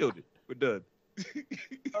 We're done.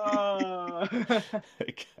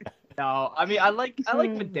 No, I mean, I like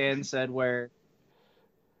what Dan said, where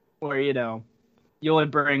you only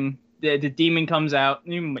bring the Demon comes out.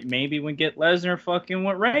 Maybe we get Lesnar fucking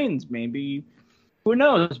with Reigns. Maybe, who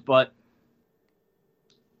knows? But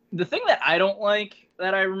the thing that I don't like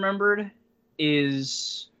that I remembered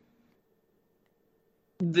is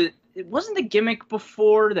it wasn't the gimmick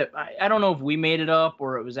before that. I don't know if we made it up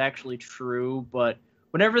or it was actually true, but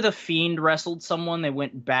whenever the Fiend wrestled someone, they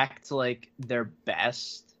went back to like their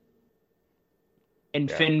best. And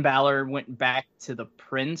Yeah. Finn Balor went back to the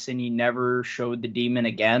Prince and he never showed the Demon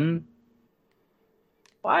again.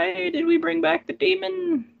 Why did we bring back the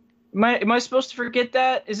Demon? Am I supposed to forget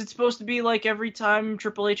that? Is it supposed to be like every time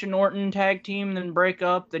Triple H and Orton tag team, then break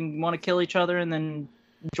up, then want to kill each other, and then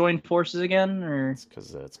join forces again? Or It's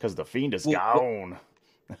because the Fiend is gone.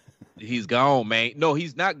 He's gone, man. No,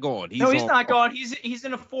 he's not gone. He's not gone. He's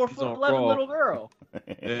in a 4'11" Raw. little girl.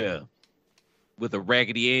 Yeah, with a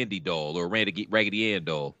Raggedy Andy doll or a Raggedy Ann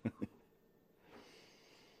doll.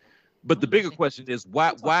 But the bigger question is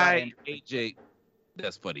why AJ?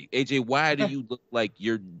 That's funny. AJ, why do you look like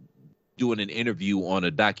you're doing an interview on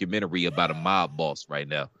a documentary about a mob boss right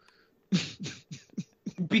now?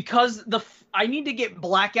 Because I need to get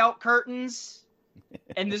blackout curtains,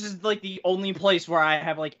 and this is like the only place where I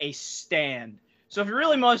have like a stand. So if you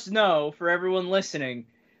really must know, for everyone listening,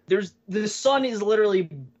 the sun is literally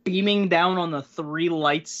beaming down on the 3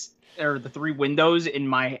 lights or the 3 windows in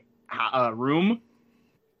my room,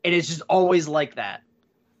 and it's just always like that.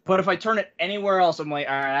 But if I turn it anywhere else, I'm like,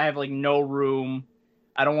 all right, I have like no room.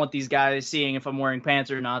 I don't want these guys seeing if I'm wearing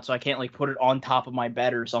pants or not, so I can't like put it on top of my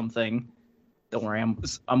bed or something. Don't worry,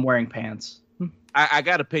 I'm wearing pants. I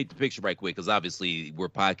got to paint the picture right quick because obviously we're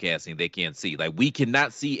podcasting. They can't see. Like, we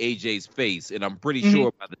cannot see AJ's face, and I'm pretty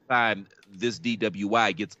sure by the time this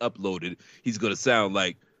DWI gets uploaded, he's going to sound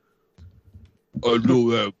like, I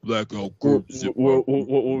know that blackout curve. Well,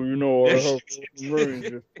 you know, I have very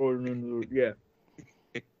important. Yeah.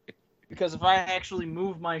 Because if I actually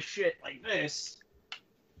move my shit like this.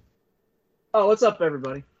 Oh, what's up,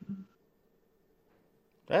 everybody?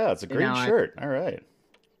 Yeah, it's a green shirt. All right.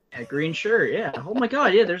 Yeah, green shirt. Yeah. Oh my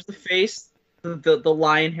God. Yeah, there's the face. The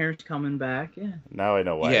lion hair's coming back. Yeah. Now I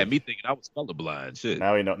know why. Yeah, me thinking I was colorblind. Shit.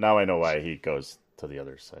 Now I know why he goes to the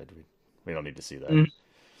other side. We don't need to see that.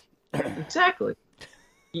 Exactly.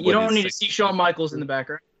 You don't need to see Shawn Michaels in the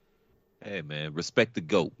background. Hey man, respect the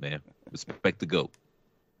GOAT, man. Respect the GOAT.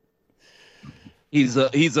 He's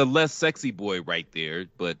a less sexy boy right there,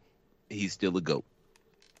 but he's still a GOAT.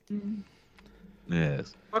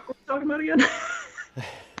 Yes. What are we talking about again?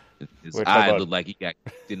 His eye looked like he got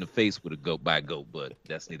kicked in the face with a goat by a goat, but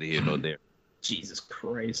that's neither here nor there. Jesus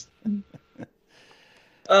Christ.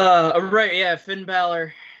 Right, yeah, Finn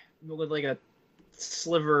Balor with like a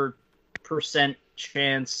sliver %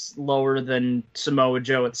 chance lower than Samoa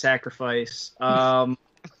Joe at Sacrifice.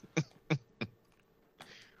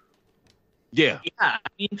 Yeah, I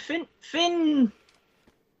mean, Finn,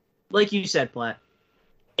 like you said, Platt,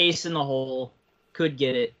 ace in the hole, could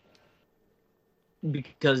get it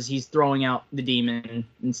because he's throwing out the demon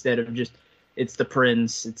instead of just, it's the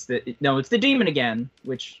prince, it's the demon again,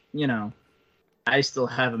 which, you know, I still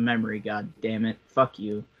have a memory, god damn it, fuck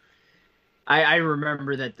you. I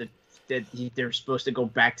remember that they're supposed to go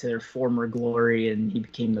back to their former glory and he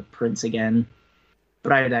became the prince again,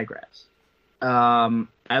 but I digress.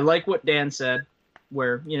 I like what Dan said,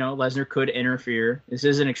 where, you know, Lesnar could interfere. This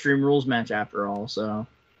is an Extreme Rules match after all, so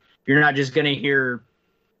you're not just going to hear...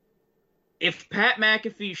 If Pat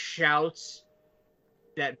McAfee shouts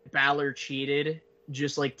that Balor cheated,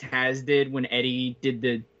 just like Taz did when Eddie did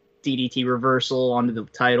the DDT reversal onto the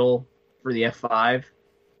title for the F5,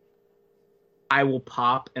 I will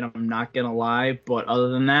pop, and I'm not going to lie, but other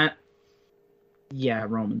than that, yeah,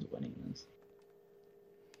 Roman's winning this.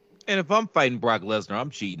 And if I'm fighting Brock Lesnar, I'm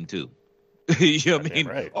cheating too. You know what I mean?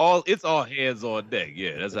 Right. It's all hands on deck.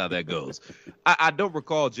 Yeah, that's how that goes. I don't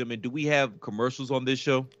recall, Jimmy. Do we have commercials on this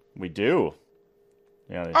show? We do.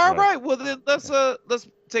 Yeah. All right. Well, then let's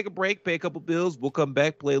take a break, pay a couple bills. We'll come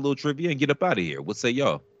back, play a little trivia, and get up out of here. What say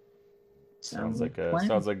y'all? Sounds like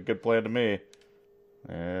a good plan to me.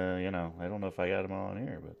 You know, I don't know if I got them all on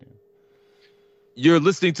here, but yeah. You're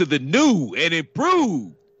listening to the new and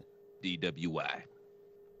improved DWI.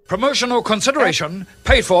 Promotional consideration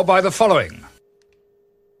paid for by the following.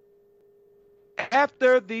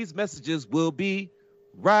 After these messages, we'll be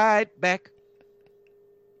right back.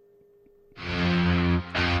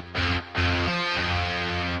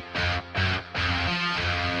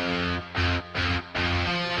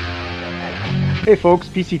 Hey folks,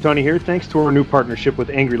 PC Tony here. Thanks to our new partnership with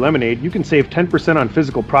Angry Lemonade, you can save 10% on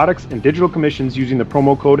physical products and digital commissions using the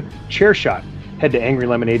promo code ChairShot. Head to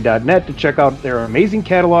angrylemonade.net to check out their amazing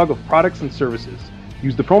catalog of products and services.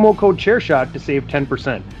 Use the promo code ChairShot to save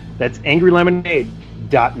 10%. That's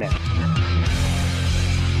angrylemonade.net.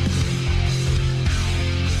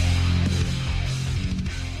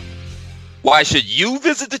 Why should you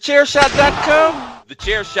visit thechairshot.com?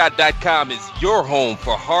 Thechairshot.com is your home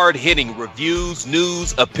for hard-hitting reviews,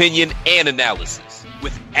 news, opinion, and analysis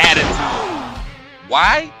with attitude.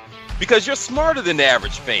 Why? Because you're smarter than the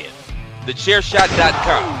average fan.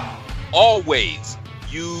 Thechairshot.com. Always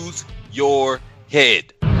use your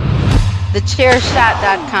head.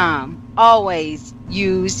 Thechairshot.com. Always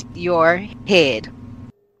use your head. You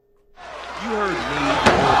heard me.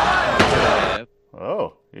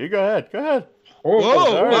 Oh, you go ahead. Go ahead.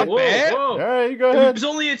 Whoa, my bad. All right, you go ahead. It was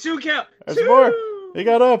only a 2 count. There's more. He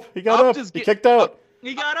got up. He kicked out.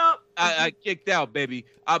 He got up. I kicked out, baby.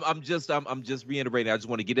 I'm just reiterating. I just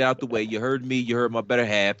want to get it out the way. You heard me. You heard my better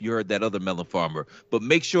half. You heard that other melon farmer. But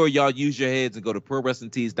make sure y'all use your heads and go to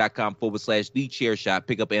prowrestlingtees.com/thechairshot.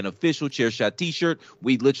 Pick up an official Chairshot t-shirt.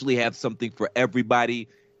 We literally have something for everybody.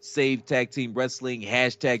 Save Tag Team Wrestling,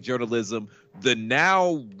 #journalism, the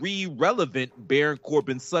now relevant Baron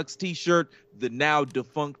Corbin Sucks t-shirt, the now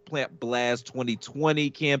defunct Plant Blast 2020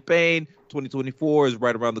 campaign. 2024 is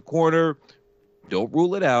right around the corner. Don't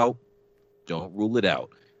rule it out. Don't rule it out.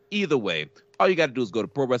 Either way, All you got to do is go to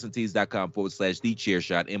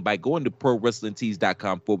ProWrestlingTees.com/TheChairShot. And by going to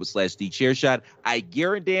ProWrestlingTees.com/TheChairShot, I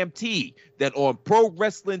guarantee that on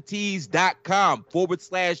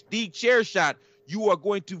ProWrestlingTees.com/TheChairShot, you are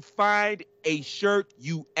going to find a shirt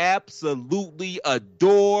you absolutely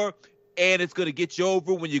adore, and it's going to get you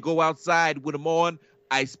over when you go outside with them on.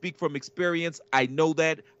 I speak from experience. I know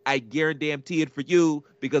that. I guarantee it for you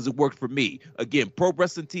because it worked for me. Again,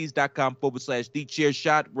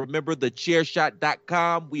 ProWrestlingTees.com/TheChairShot. Remember,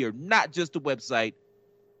 TheChairShot.com. We are not just a website.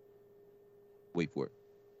 Wait for it.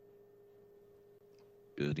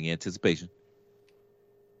 Building anticipation.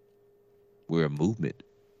 We're a movement.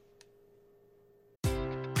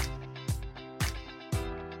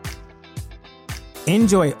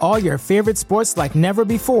 Enjoy all your favorite sports like never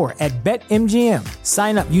before at BetMGM.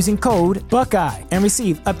 Sign up using code Buckeye and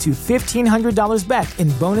receive up to $1,500 back in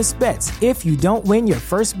bonus bets if you don't win your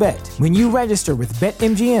first bet. When you register with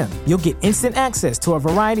BetMGM, you'll get instant access to a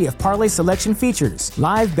variety of parlay selection features,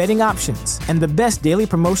 live betting options, and the best daily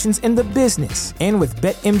promotions in the business. And with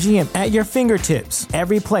BetMGM at your fingertips,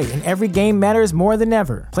 every play and every game matters more than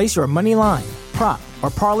ever. Place your money line, prop, or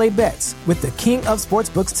parlay bets with the king of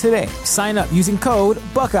sportsbooks today. Sign up using code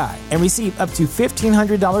Buckeye and receive up to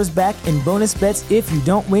 $1,500 back in bonus bets if you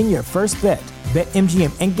don't win your first bet.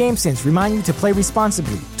 BetMGM and GameSense remind you to play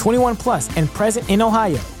responsibly. 21 plus and present in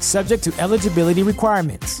Ohio, subject to eligibility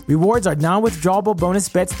requirements. Rewards are non-withdrawable bonus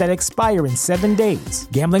bets that expire in 7 days.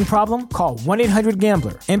 Gambling problem? Call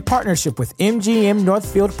 1-800-GAMBLER in partnership with MGM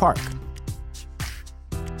Northfield Park.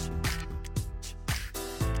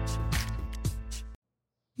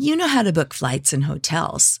 You know how to book flights and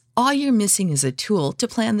hotels. All you're missing is a tool to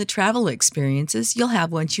plan the travel experiences you'll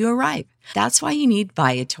have once you arrive. That's why you need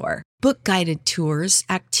Viator. Book guided tours,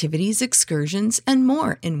 activities, excursions, and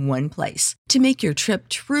more in one place to make your trip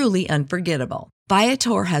truly unforgettable.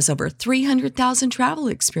 Viator has over 300,000 travel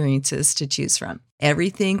experiences to choose from.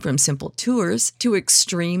 Everything from simple tours to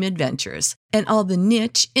extreme adventures and all the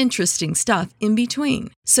niche, interesting stuff in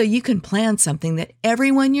between. So you can plan something that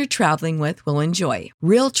everyone you're traveling with will enjoy.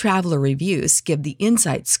 Real traveler reviews give the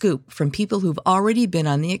inside scoop from people who've already been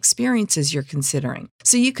on the experiences you're considering.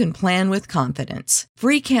 So you can plan with confidence.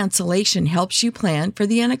 Free cancellation helps you plan for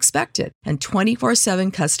the unexpected. And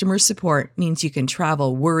 24/7 customer support means you can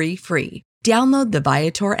travel worry-free. Download the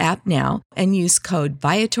Viator app now and use code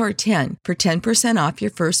Viator10 for 10% off your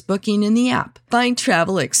first booking in the app. Find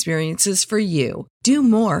travel experiences for you. Do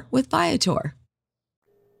more with Viator.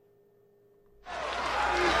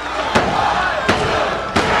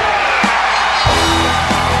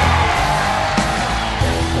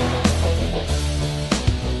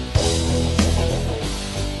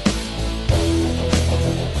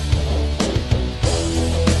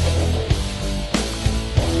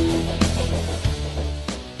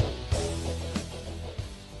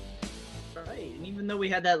 We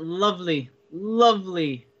had that lovely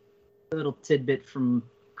little tidbit from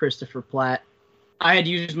Christopher Platt. I had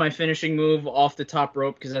used my finishing move off the top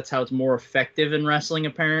rope because that's how it's more effective in wrestling,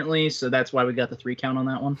 apparently. So that's why we got the 3 count on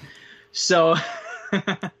that one. So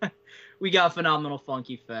we got Phenomenal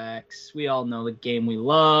Funky Facts. We all know the game we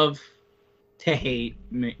love to hate,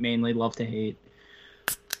 mainly love to hate.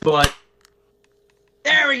 But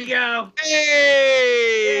there we go.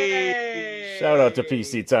 Hey! Shout out to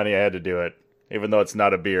PC Tony. I had to do it. Even though it's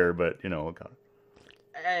not a beer, but, you know.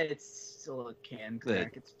 It's still a can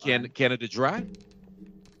crack. It's fine. Canada Dry?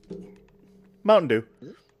 Mountain Dew.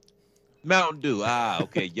 Mountain Dew. Ah,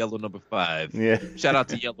 okay. Yellow number 5. Yeah. Shout out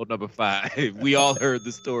to Yellow number 5. We all heard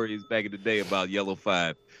the stories back in the day about Yellow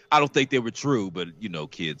 5. I don't think they were true, but, you know,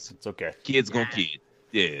 kids. It's okay. Kids gonna kid.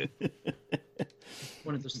 Yeah.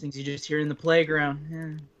 One of those things you just hear in the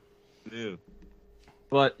playground. Yeah.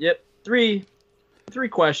 But, yep. 3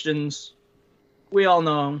 questions. We all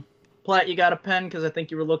know. Platt, you got a pen? Because I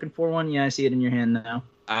think you were looking for one. Yeah, I see it in your hand now.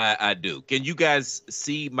 I do. Can you guys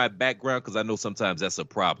see my background? Because I know sometimes that's a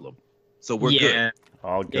problem. So we're good.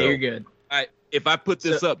 All good. Yeah, you're good. All right. If I put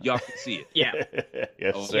this up, y'all can see it. Yeah.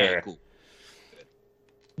 Yes, okay, sir. Cool.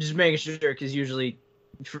 Just making sure, because usually,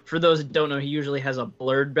 for those that don't know, he usually has a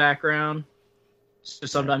blurred background. So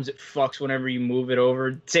sometimes it fucks whenever you move it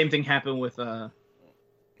over. Same thing happened with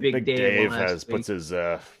Big Dave puts his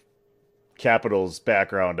Capitals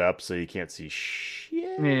background up so you can't see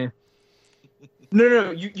shit. Yeah. No.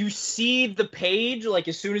 You see the page like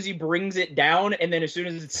as soon as he brings it down, and then as soon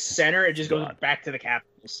as it's center, it just goes back to the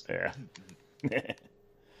Capitals. Yeah.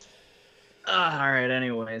 All right.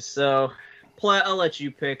 Anyway, so Platt, I'll let you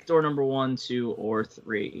pick door number 1, 2, or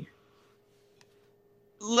 3.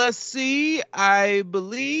 Let's see. I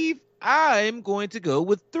believe I'm going to go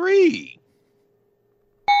with 3.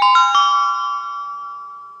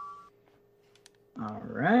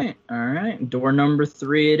 right. Door number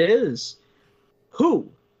 3 it is. Who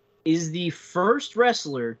is the first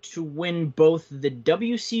wrestler to win both the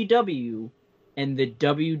WCW and the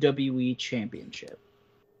WWE Championship?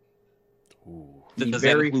 Ooh. Does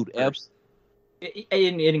that include F?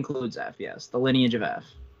 It includes F, yes. The lineage of F.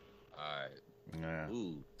 All right. Yeah.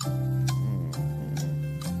 Ooh.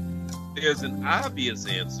 There's an obvious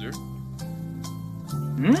answer.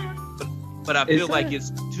 But I feel like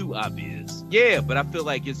it's too obvious. Yeah, but I feel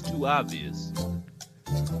like it's too obvious.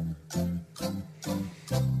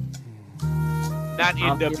 Not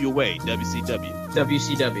NWA, WCW.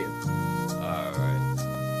 WCW. All right.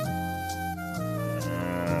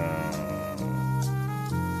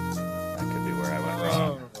 That could be where I went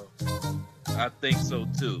wrong. I think so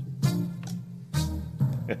too.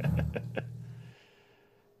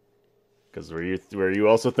 Because were you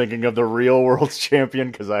also thinking of the real world's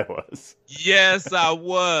champion? Because I was. Yes, I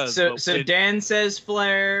was. So Dan says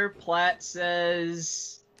Flair. Platt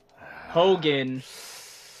says Hogan.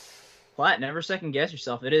 Platt, never second guess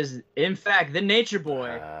yourself. It is, in fact, the Nature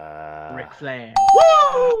Boy, Ric Flair.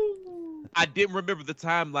 Woo! I didn't remember the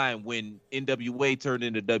timeline when NWA turned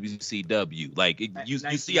into WCW. Like you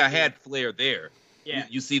see, I had Flair there. Yeah.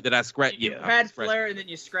 You see that I scratched. You had Flair, and then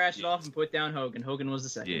you scratched it off and put down Hogan. Hogan was the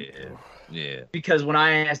second. Yeah. Because when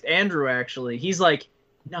I asked Andrew, actually, he's like,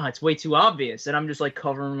 "No, it's way too obvious," and I'm just like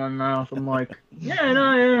covering my mouth. I'm like, "Yeah,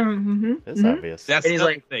 no, yeah, it's obvious." That's and he's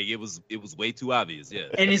another like, thing. It was way too obvious. Yeah.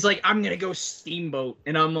 And he's like, "I'm gonna go Steamboat,"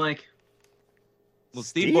 and I'm like, "Well,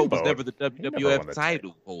 Steamboat was never the WWF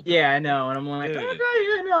title holder." Yeah, I know, and I'm like, "Okay,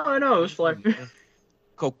 yeah, no, I know it was Flair."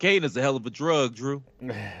 Cocaine is a hell of a drug, Drew.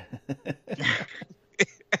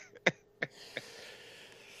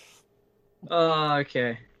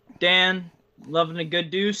 Okay. Dan, loving a good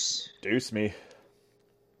deuce? Deuce me.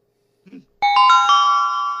 Can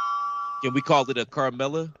we call it a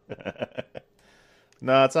Carmella?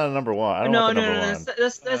 No, it's not a number one. I don't want the number one.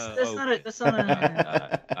 That's not it. That's not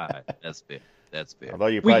a... All right. That's fair. That's fair. Although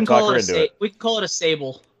you probably talk her into it. We can call it a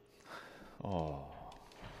Sable. Oh.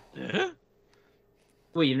 Yeah?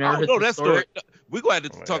 Wait, you've never heard that story? We're going to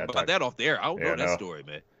have to talk about that off the air. I don't know that story,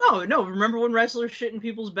 man. No. Remember when wrestlers shit in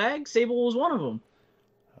people's bags? Sable was one of them.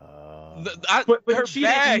 But her she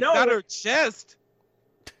bag, not her chest.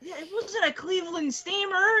 Yeah, it wasn't a Cleveland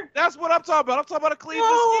steamer. That's what I'm talking about. I'm talking about a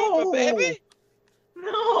Cleveland steamer, baby.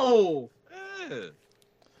 No. Yeah.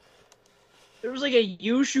 There was like a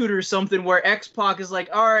U-shoot or something where X-Pac is like,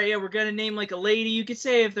 all right, yeah, we're going to name like a lady. You could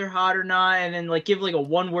say if they're hot or not, and then like give like a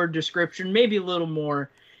one-word description, maybe a little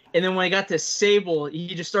more. And then when I got to Sable,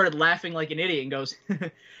 he just started laughing like an idiot and goes,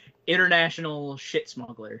 international shit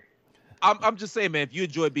smuggler. I'm just saying, man, if you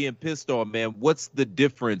enjoy being pissed on, man, what's the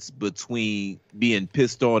difference between being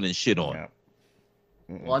pissed on and shit on? Yeah.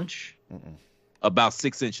 Lunch? About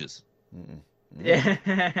 6 inches. Yeah.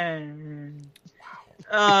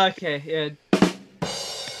 Okay, yeah.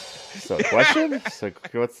 So, question? So,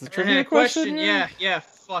 what's the trivia question? Yeah.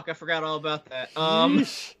 Fuck, I forgot all about that.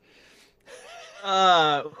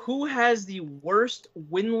 Who has the worst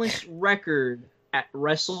winless record at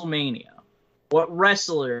WrestleMania? What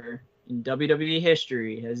wrestler in WWE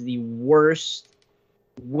history has the worst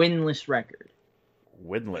winless record?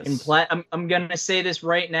 Winless. I'm gonna say this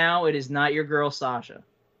right now. It is not your girl Sasha.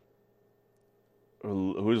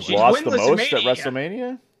 Who's lost the most at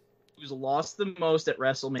WrestleMania? Who's lost the most at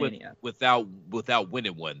WrestleMania? Without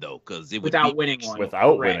winning one though, because it would without winning one.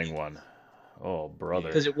 Without winning one. Oh, brother.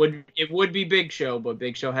 Because it would be Big Show, but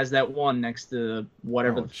Big Show has that one next to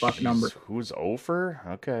whatever the fuck number. Who's Ofer?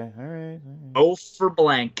 Okay, all right. Ofer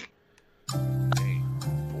blank.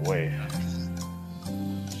 Boy.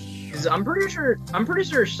 I'm pretty sure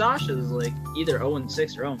Sasha's like either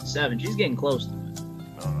 0-6 or 0-7. She's getting close to it.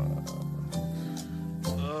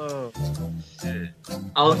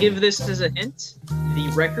 I'll give this as a hint.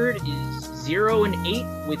 The record is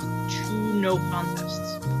 0-8 with 2 no contests.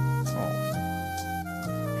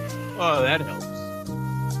 Oh, that helps.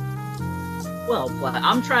 Well,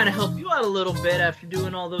 I'm trying to help you out a little bit after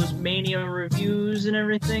doing all those Mania reviews and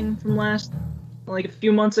everything from like a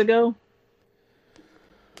few months ago.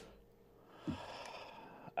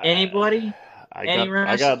 Anybody?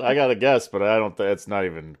 I got a guess, but I don't think it's not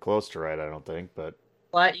even close to right. I don't think. But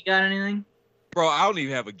Platt, you got anything? Bro, I don't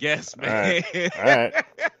even have a guess, man. All right.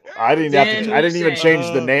 I didn't even change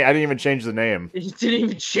the name. I didn't even change the name. He didn't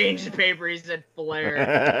even change the paper. He said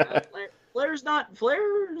Flair. Flair's not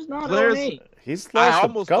 08. He's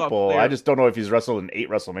lost a couple. I just don't know if he's wrestled in 8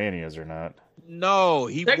 WrestleManias or not. No,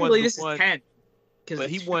 he technically won this is 10. But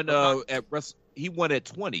he won at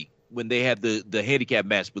 20 when they had the handicap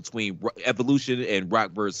match between Evolution and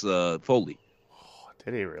Rock versus Foley.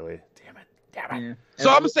 Did he really? Damn it. Yeah. So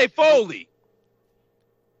I'm gonna say Foley.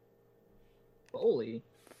 Foley.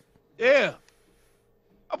 Yeah.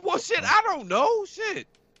 Well, shit, I don't know. Shit.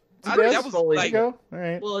 That was Foley. There you go. All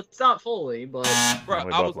right. Well, it's not Foley, but Bro,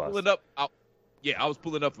 We I both was pulling up. I was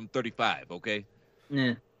pulling up from 35. Okay.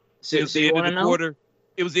 yeah. It So was the you end of want to the know? quarter.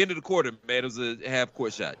 It was the end of the quarter, man. It was a half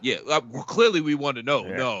court shot. Yeah. Clearly, we want to know.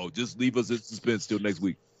 Yeah. No, just leave us in suspense till next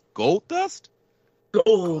week. Gold dust.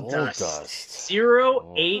 Gold dust. Dust.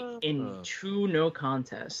 0, 8, and 2 no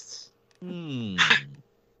contests. Talk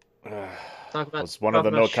about, Was one of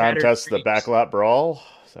the talk no about shattered contests the dreams. backlot brawl?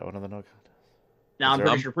 Is that one of the no contests? No, I'm Was pretty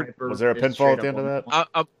there- sure Piper was there a just pinfall straight at the up end of won.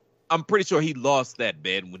 that? I'm pretty sure he lost that,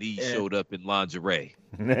 man, when he Yeah. showed up in lingerie.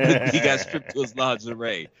 He got stripped to his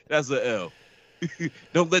lingerie. That's an L.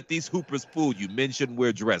 Don't let these hoopers fool you. Men shouldn't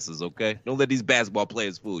wear dresses, okay? Don't let these basketball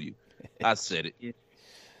players fool you. I said it.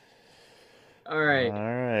 All right.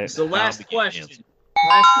 All right. So last begin, question.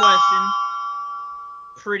 Last question.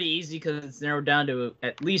 Pretty easy because it's narrowed down to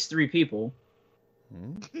at least 3 people.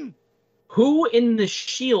 Who in the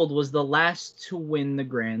Shield was the last to win the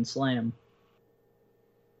Grand Slam?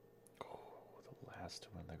 The last to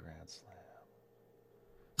win the Grand Slam.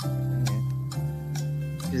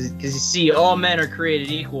 Because you see, all men are created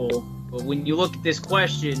equal, but when you look at this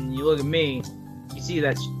question, you look at me, you see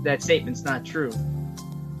that statement's not true.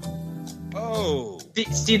 Oh.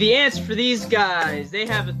 See, the answer for these guys, they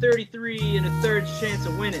have a 33 and a third chance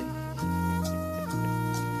of winning.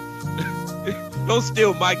 Don't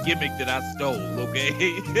steal my gimmick that I stole, okay?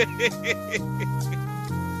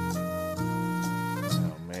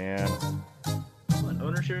 Oh, man.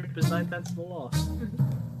 Ownership is 9/10 of the law.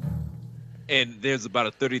 And there's about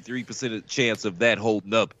a 33% chance of that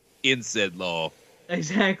holding up in said law.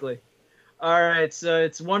 Exactly. All right, so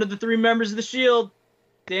it's one of the 3 members of the Shield.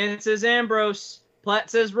 Dan says Ambrose. Platt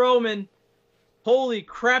says Roman. Holy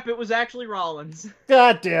crap, it was actually Rollins.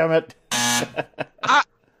 God damn it.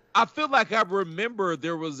 I feel like I remember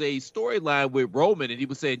there was a storyline with Roman, and he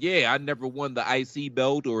was saying, yeah, I never won the IC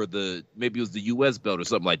belt or maybe it was the US belt or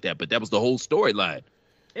something like that, but that was the whole storyline.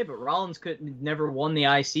 Yeah, but Rollins never won the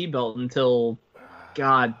IC belt until,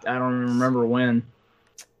 God, I don't even remember when.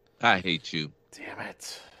 I hate you. Damn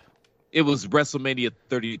it. It was WrestleMania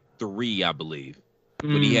 33, I believe,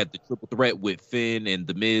 when he had the triple threat with Finn and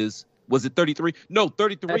The Miz. Was it 33? No,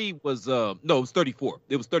 33 was, no, it was 34.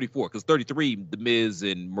 It was 34, because 33, The Miz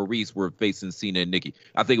and Maurice were facing Cena and Nikki.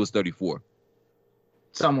 I think it was 34.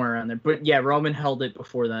 Somewhere around there. But yeah, Roman held it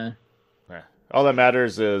before that. Yeah. All that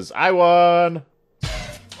matters is I won.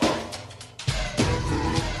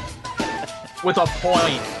 With a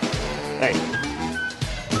point. Hey.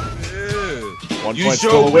 Yeah. 1 You point sure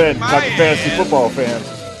still a win. whipped my Kentucky fantasy ass. football fans.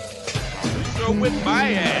 You sure whipped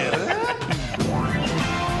my ass.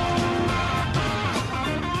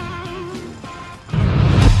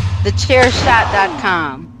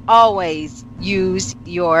 TheChairShot.com. Always use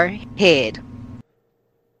your head.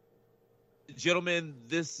 Gentlemen,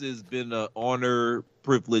 this has been an honor,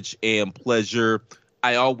 privilege, and pleasure.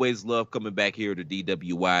 I always love coming back here to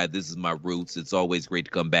DWI. This is my roots. It's always great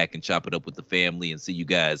to come back and chop it up with the family and see you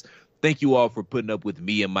guys. Thank you all for putting up with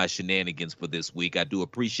me and my shenanigans for this week. I do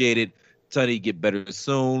appreciate it. Tunny, get better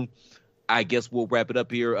soon. I guess we'll wrap it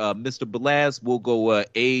up here. Mr. Belaz, we'll go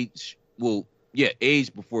age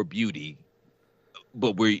before beauty.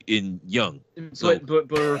 But we're in young. So. But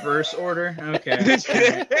reverse order? Okay.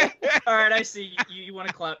 All right, I see. You want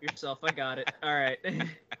to clap yourself. I got it. All right.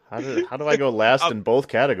 How do I go last in both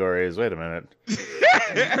categories? Wait a minute.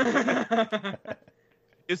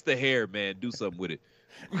 It's the hair, man. Do something with it.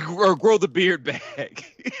 Or grow the beard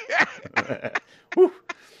back.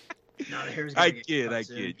 I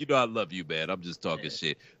kid. You know I love you, man. I'm just talking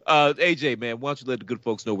shit. AJ, man, why don't you let the good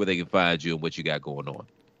folks know where they can find you and what you got going on?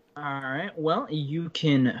 All right. Well, you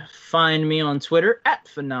can find me on Twitter at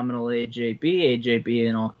PhenomenalAJB, AJB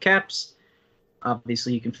in all caps.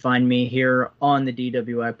 Obviously, you can find me here on the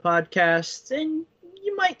DWI podcast, and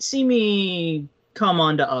you might see me come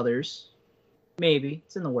on to others. Maybe.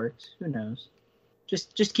 It's in the works. Who knows?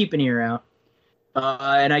 Just keep an ear out.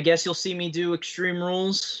 And I guess you'll see me do Extreme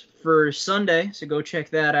Rules for Sunday, so go check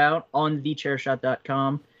that out on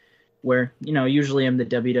thechairshot.com, where, usually I'm the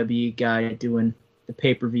WWE guy doing the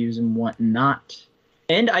pay-per-views and whatnot.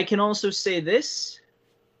 And I can also say this,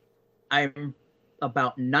 I'm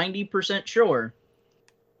about 90% sure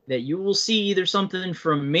that you will see either something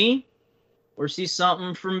from me or see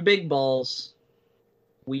something from Big Balls.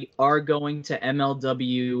 We are going to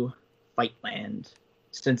MLW Fightland.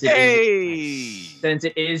 Since it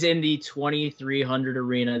is in the 2300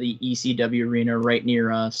 arena, the ECW arena right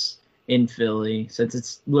near us in Philly, since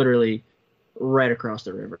it's literally right across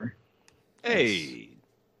the river. Hey,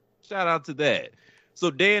 shout out to that. So,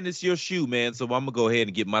 Dan, it's your shoe, man. So I'm going to go ahead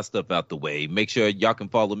and get my stuff out the way. Make sure y'all can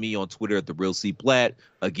follow me on Twitter at TheRealCPlatt.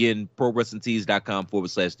 Again,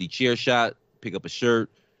 ProWrestlingTees.com/TheChairShot. Pick up a shirt.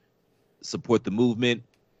 Support the movement.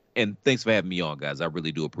 And thanks for having me on, guys. I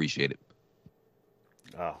really do appreciate it.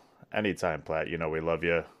 Oh, anytime, Platt. You know we love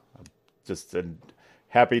you. I'm just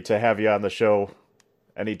happy to have you on the show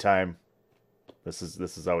anytime. This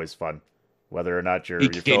is always fun. Whether or not you're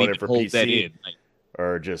filling in for PC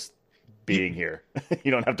or just being here.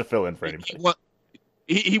 You don't have to fill in for anybody.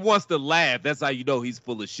 He wants to laugh. That's how you know he's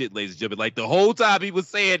full of shit, ladies and gentlemen. Like the whole time he was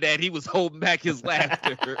saying that, he was holding back his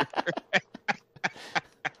laughter.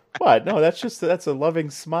 What? No, that's a loving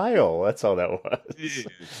smile. That's all that was.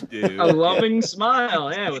 A loving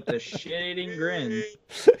smile, yeah, with the shit-eating grin.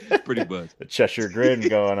 Pretty much. The Cheshire grin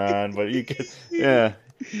going on, but you can, yeah.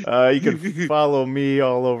 You can follow me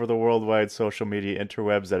all over the worldwide social media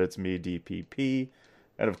interwebs at It's Me DPP,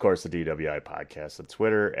 and of course the DWI podcast on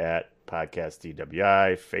Twitter at Podcast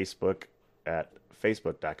DWI, Facebook at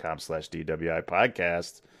Facebook.com/DWI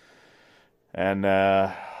podcast, and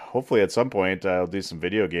hopefully at some point I'll do some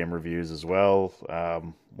video game reviews as well.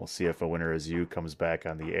 We'll see if A Winner Is You comes back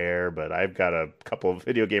on the air, but I've got a couple of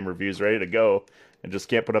video game reviews ready to go and just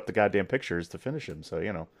can't put up the goddamn pictures to finish them. So,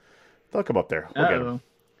 you know, they'll come up there. We'll get them.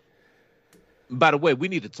 By the way, we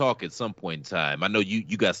need to talk at some point in time. I know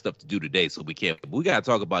you got stuff to do today, so we can't. We got to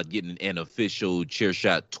talk about getting an official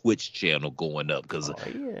Chairshot Twitch channel going up. Because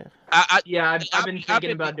I've been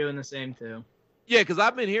thinking about doing the same too. Yeah, because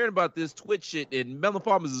I've been hearing about this Twitch shit, and Melon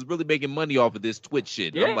Farmers is really making money off of this Twitch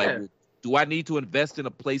shit. Yeah. I'm like, well, do I need to invest in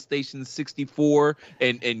a PlayStation 64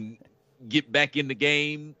 and get back in the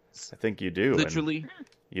game? I think you do. Literally.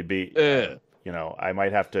 You'd be, you know, I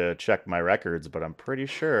might have to check my records, but I'm pretty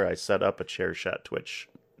sure I set up a Chairshot Twitch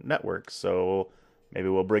network, so maybe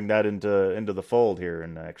we'll bring that into the fold here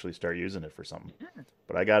and actually start using it for something. Yeah.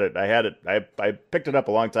 But I got it. I had it. I picked it up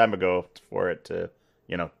a long time ago for it to,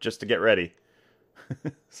 you know, just to get ready.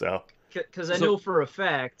 So, because I know for a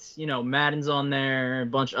fact, you know, Madden's on there, a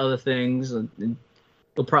bunch of other things, and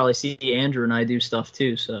you'll probably see Andrew and I do stuff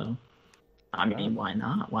too. So, I mean, why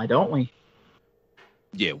not? Why don't we?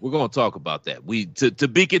 Yeah, we're gonna talk about that. We to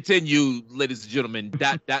be continued, ladies and gentlemen. ...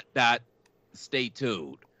 Stay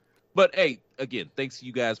tuned. But hey, again, thanks to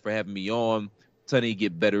you guys for having me on. Tunney,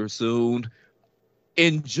 get better soon.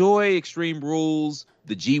 Enjoy Extreme Rules.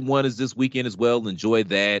 The G1 is this weekend as well. Enjoy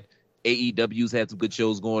that. AEW's had some good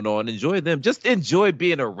shows going on. Enjoy them. Just enjoy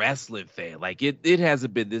being a wrestling fan. Like it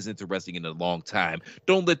hasn't been this interesting in a long time.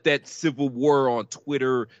 Don't let that civil war on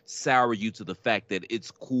Twitter sour you to the fact that it's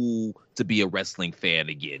cool to be a wrestling fan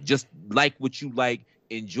again. Just like what you like,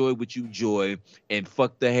 enjoy what you enjoy, and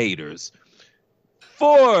fuck the haters.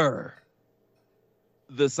 For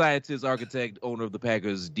the scientist, architect, owner of the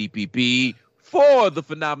Packers, DPP, for the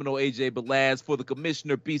phenomenal AJ Balaz, for the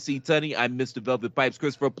commissioner, PC Tunney, I'm Mr. Velvet Pipes,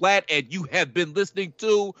 Christopher Platt, and you have been listening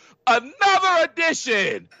to another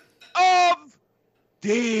edition of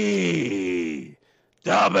DW.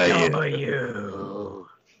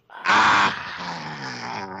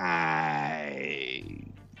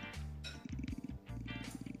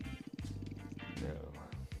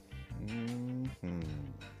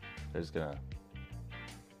 There's gonna.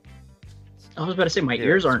 I was about to say my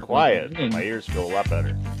ears aren't quiet. My ears feel a lot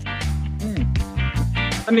better.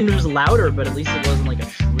 I mean, it was louder, but at least it wasn't like a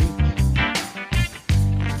shriek.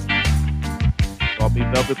 Call me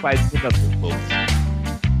Velvet Pipes for nothing, folks.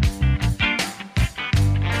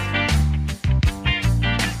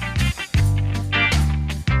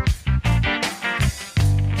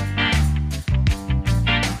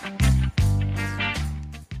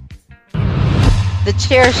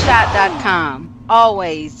 TheChairShot.com.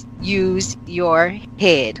 Always use your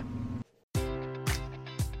head.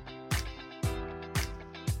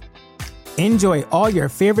 Enjoy all your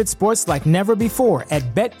favorite sports like never before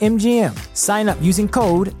at BetMGM. Sign up using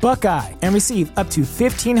code Buckeye and receive up to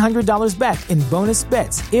 $1,500 back in bonus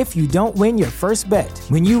bets if you don't win your first bet.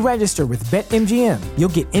 When you register with BetMGM, you'll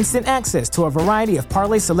get instant access to a variety of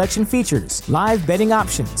parlay selection features, live betting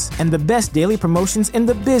options, and the best daily promotions in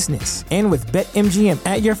the business. And with BetMGM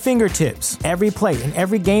at your fingertips, every play and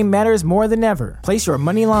every game matters more than ever. Place your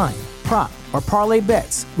money line, prop, or parlay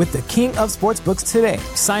bets with the king of sportsbooks today.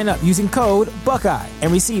 Sign up using code Buckeye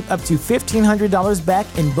and receive up to $1,500 back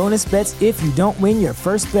in bonus bets if you don't win your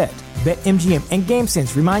first bet. BetMGM and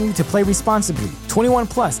GameSense remind you to play responsibly. 21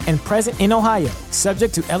 plus and present in Ohio,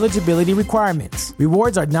 subject to eligibility requirements.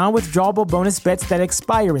 Rewards are non-withdrawable bonus bets that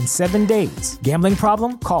expire in 7 days. Gambling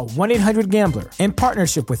problem? Call 1-800-GAMBLER in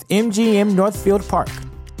partnership with MGM Northfield Park.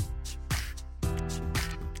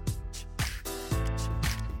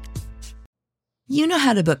 You know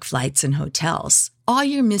how to book flights and hotels. All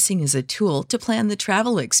you're missing is a tool to plan the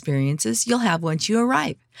travel experiences you'll have once you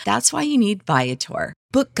arrive. That's why you need Viator.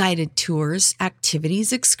 Book guided tours,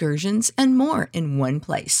 activities, excursions, and more in one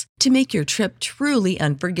place to make your trip truly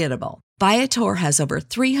unforgettable. Viator has over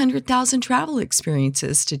 300,000 travel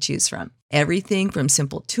experiences to choose from. Everything from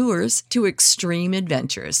simple tours to extreme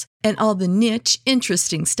adventures and all the niche,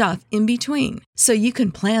 interesting stuff in between. So you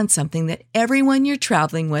can plan something that everyone you're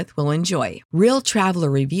traveling with will enjoy. Real traveler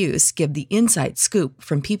reviews give the inside scoop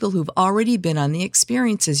from people who've already been on the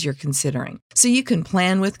experiences you're considering. So you can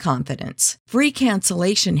plan with confidence. Free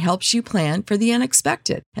cancellation helps you plan for the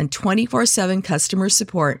unexpected. And 24/7 customer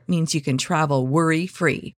support means you can travel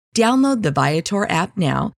worry-free. Download the Viator app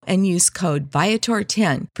now and use code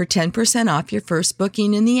Viator10 for 10% off your first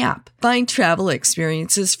booking in the app. Find travel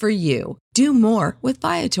experiences for you. Do more with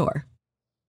Viator.